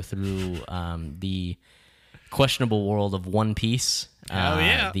forced to go through the questionable world of One Piece. Hell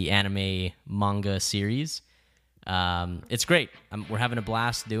yeah. The anime manga series. It's great. We're having a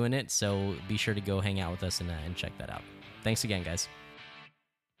blast doing it, so be sure to go hang out with us and check that out. Thanks again, guys.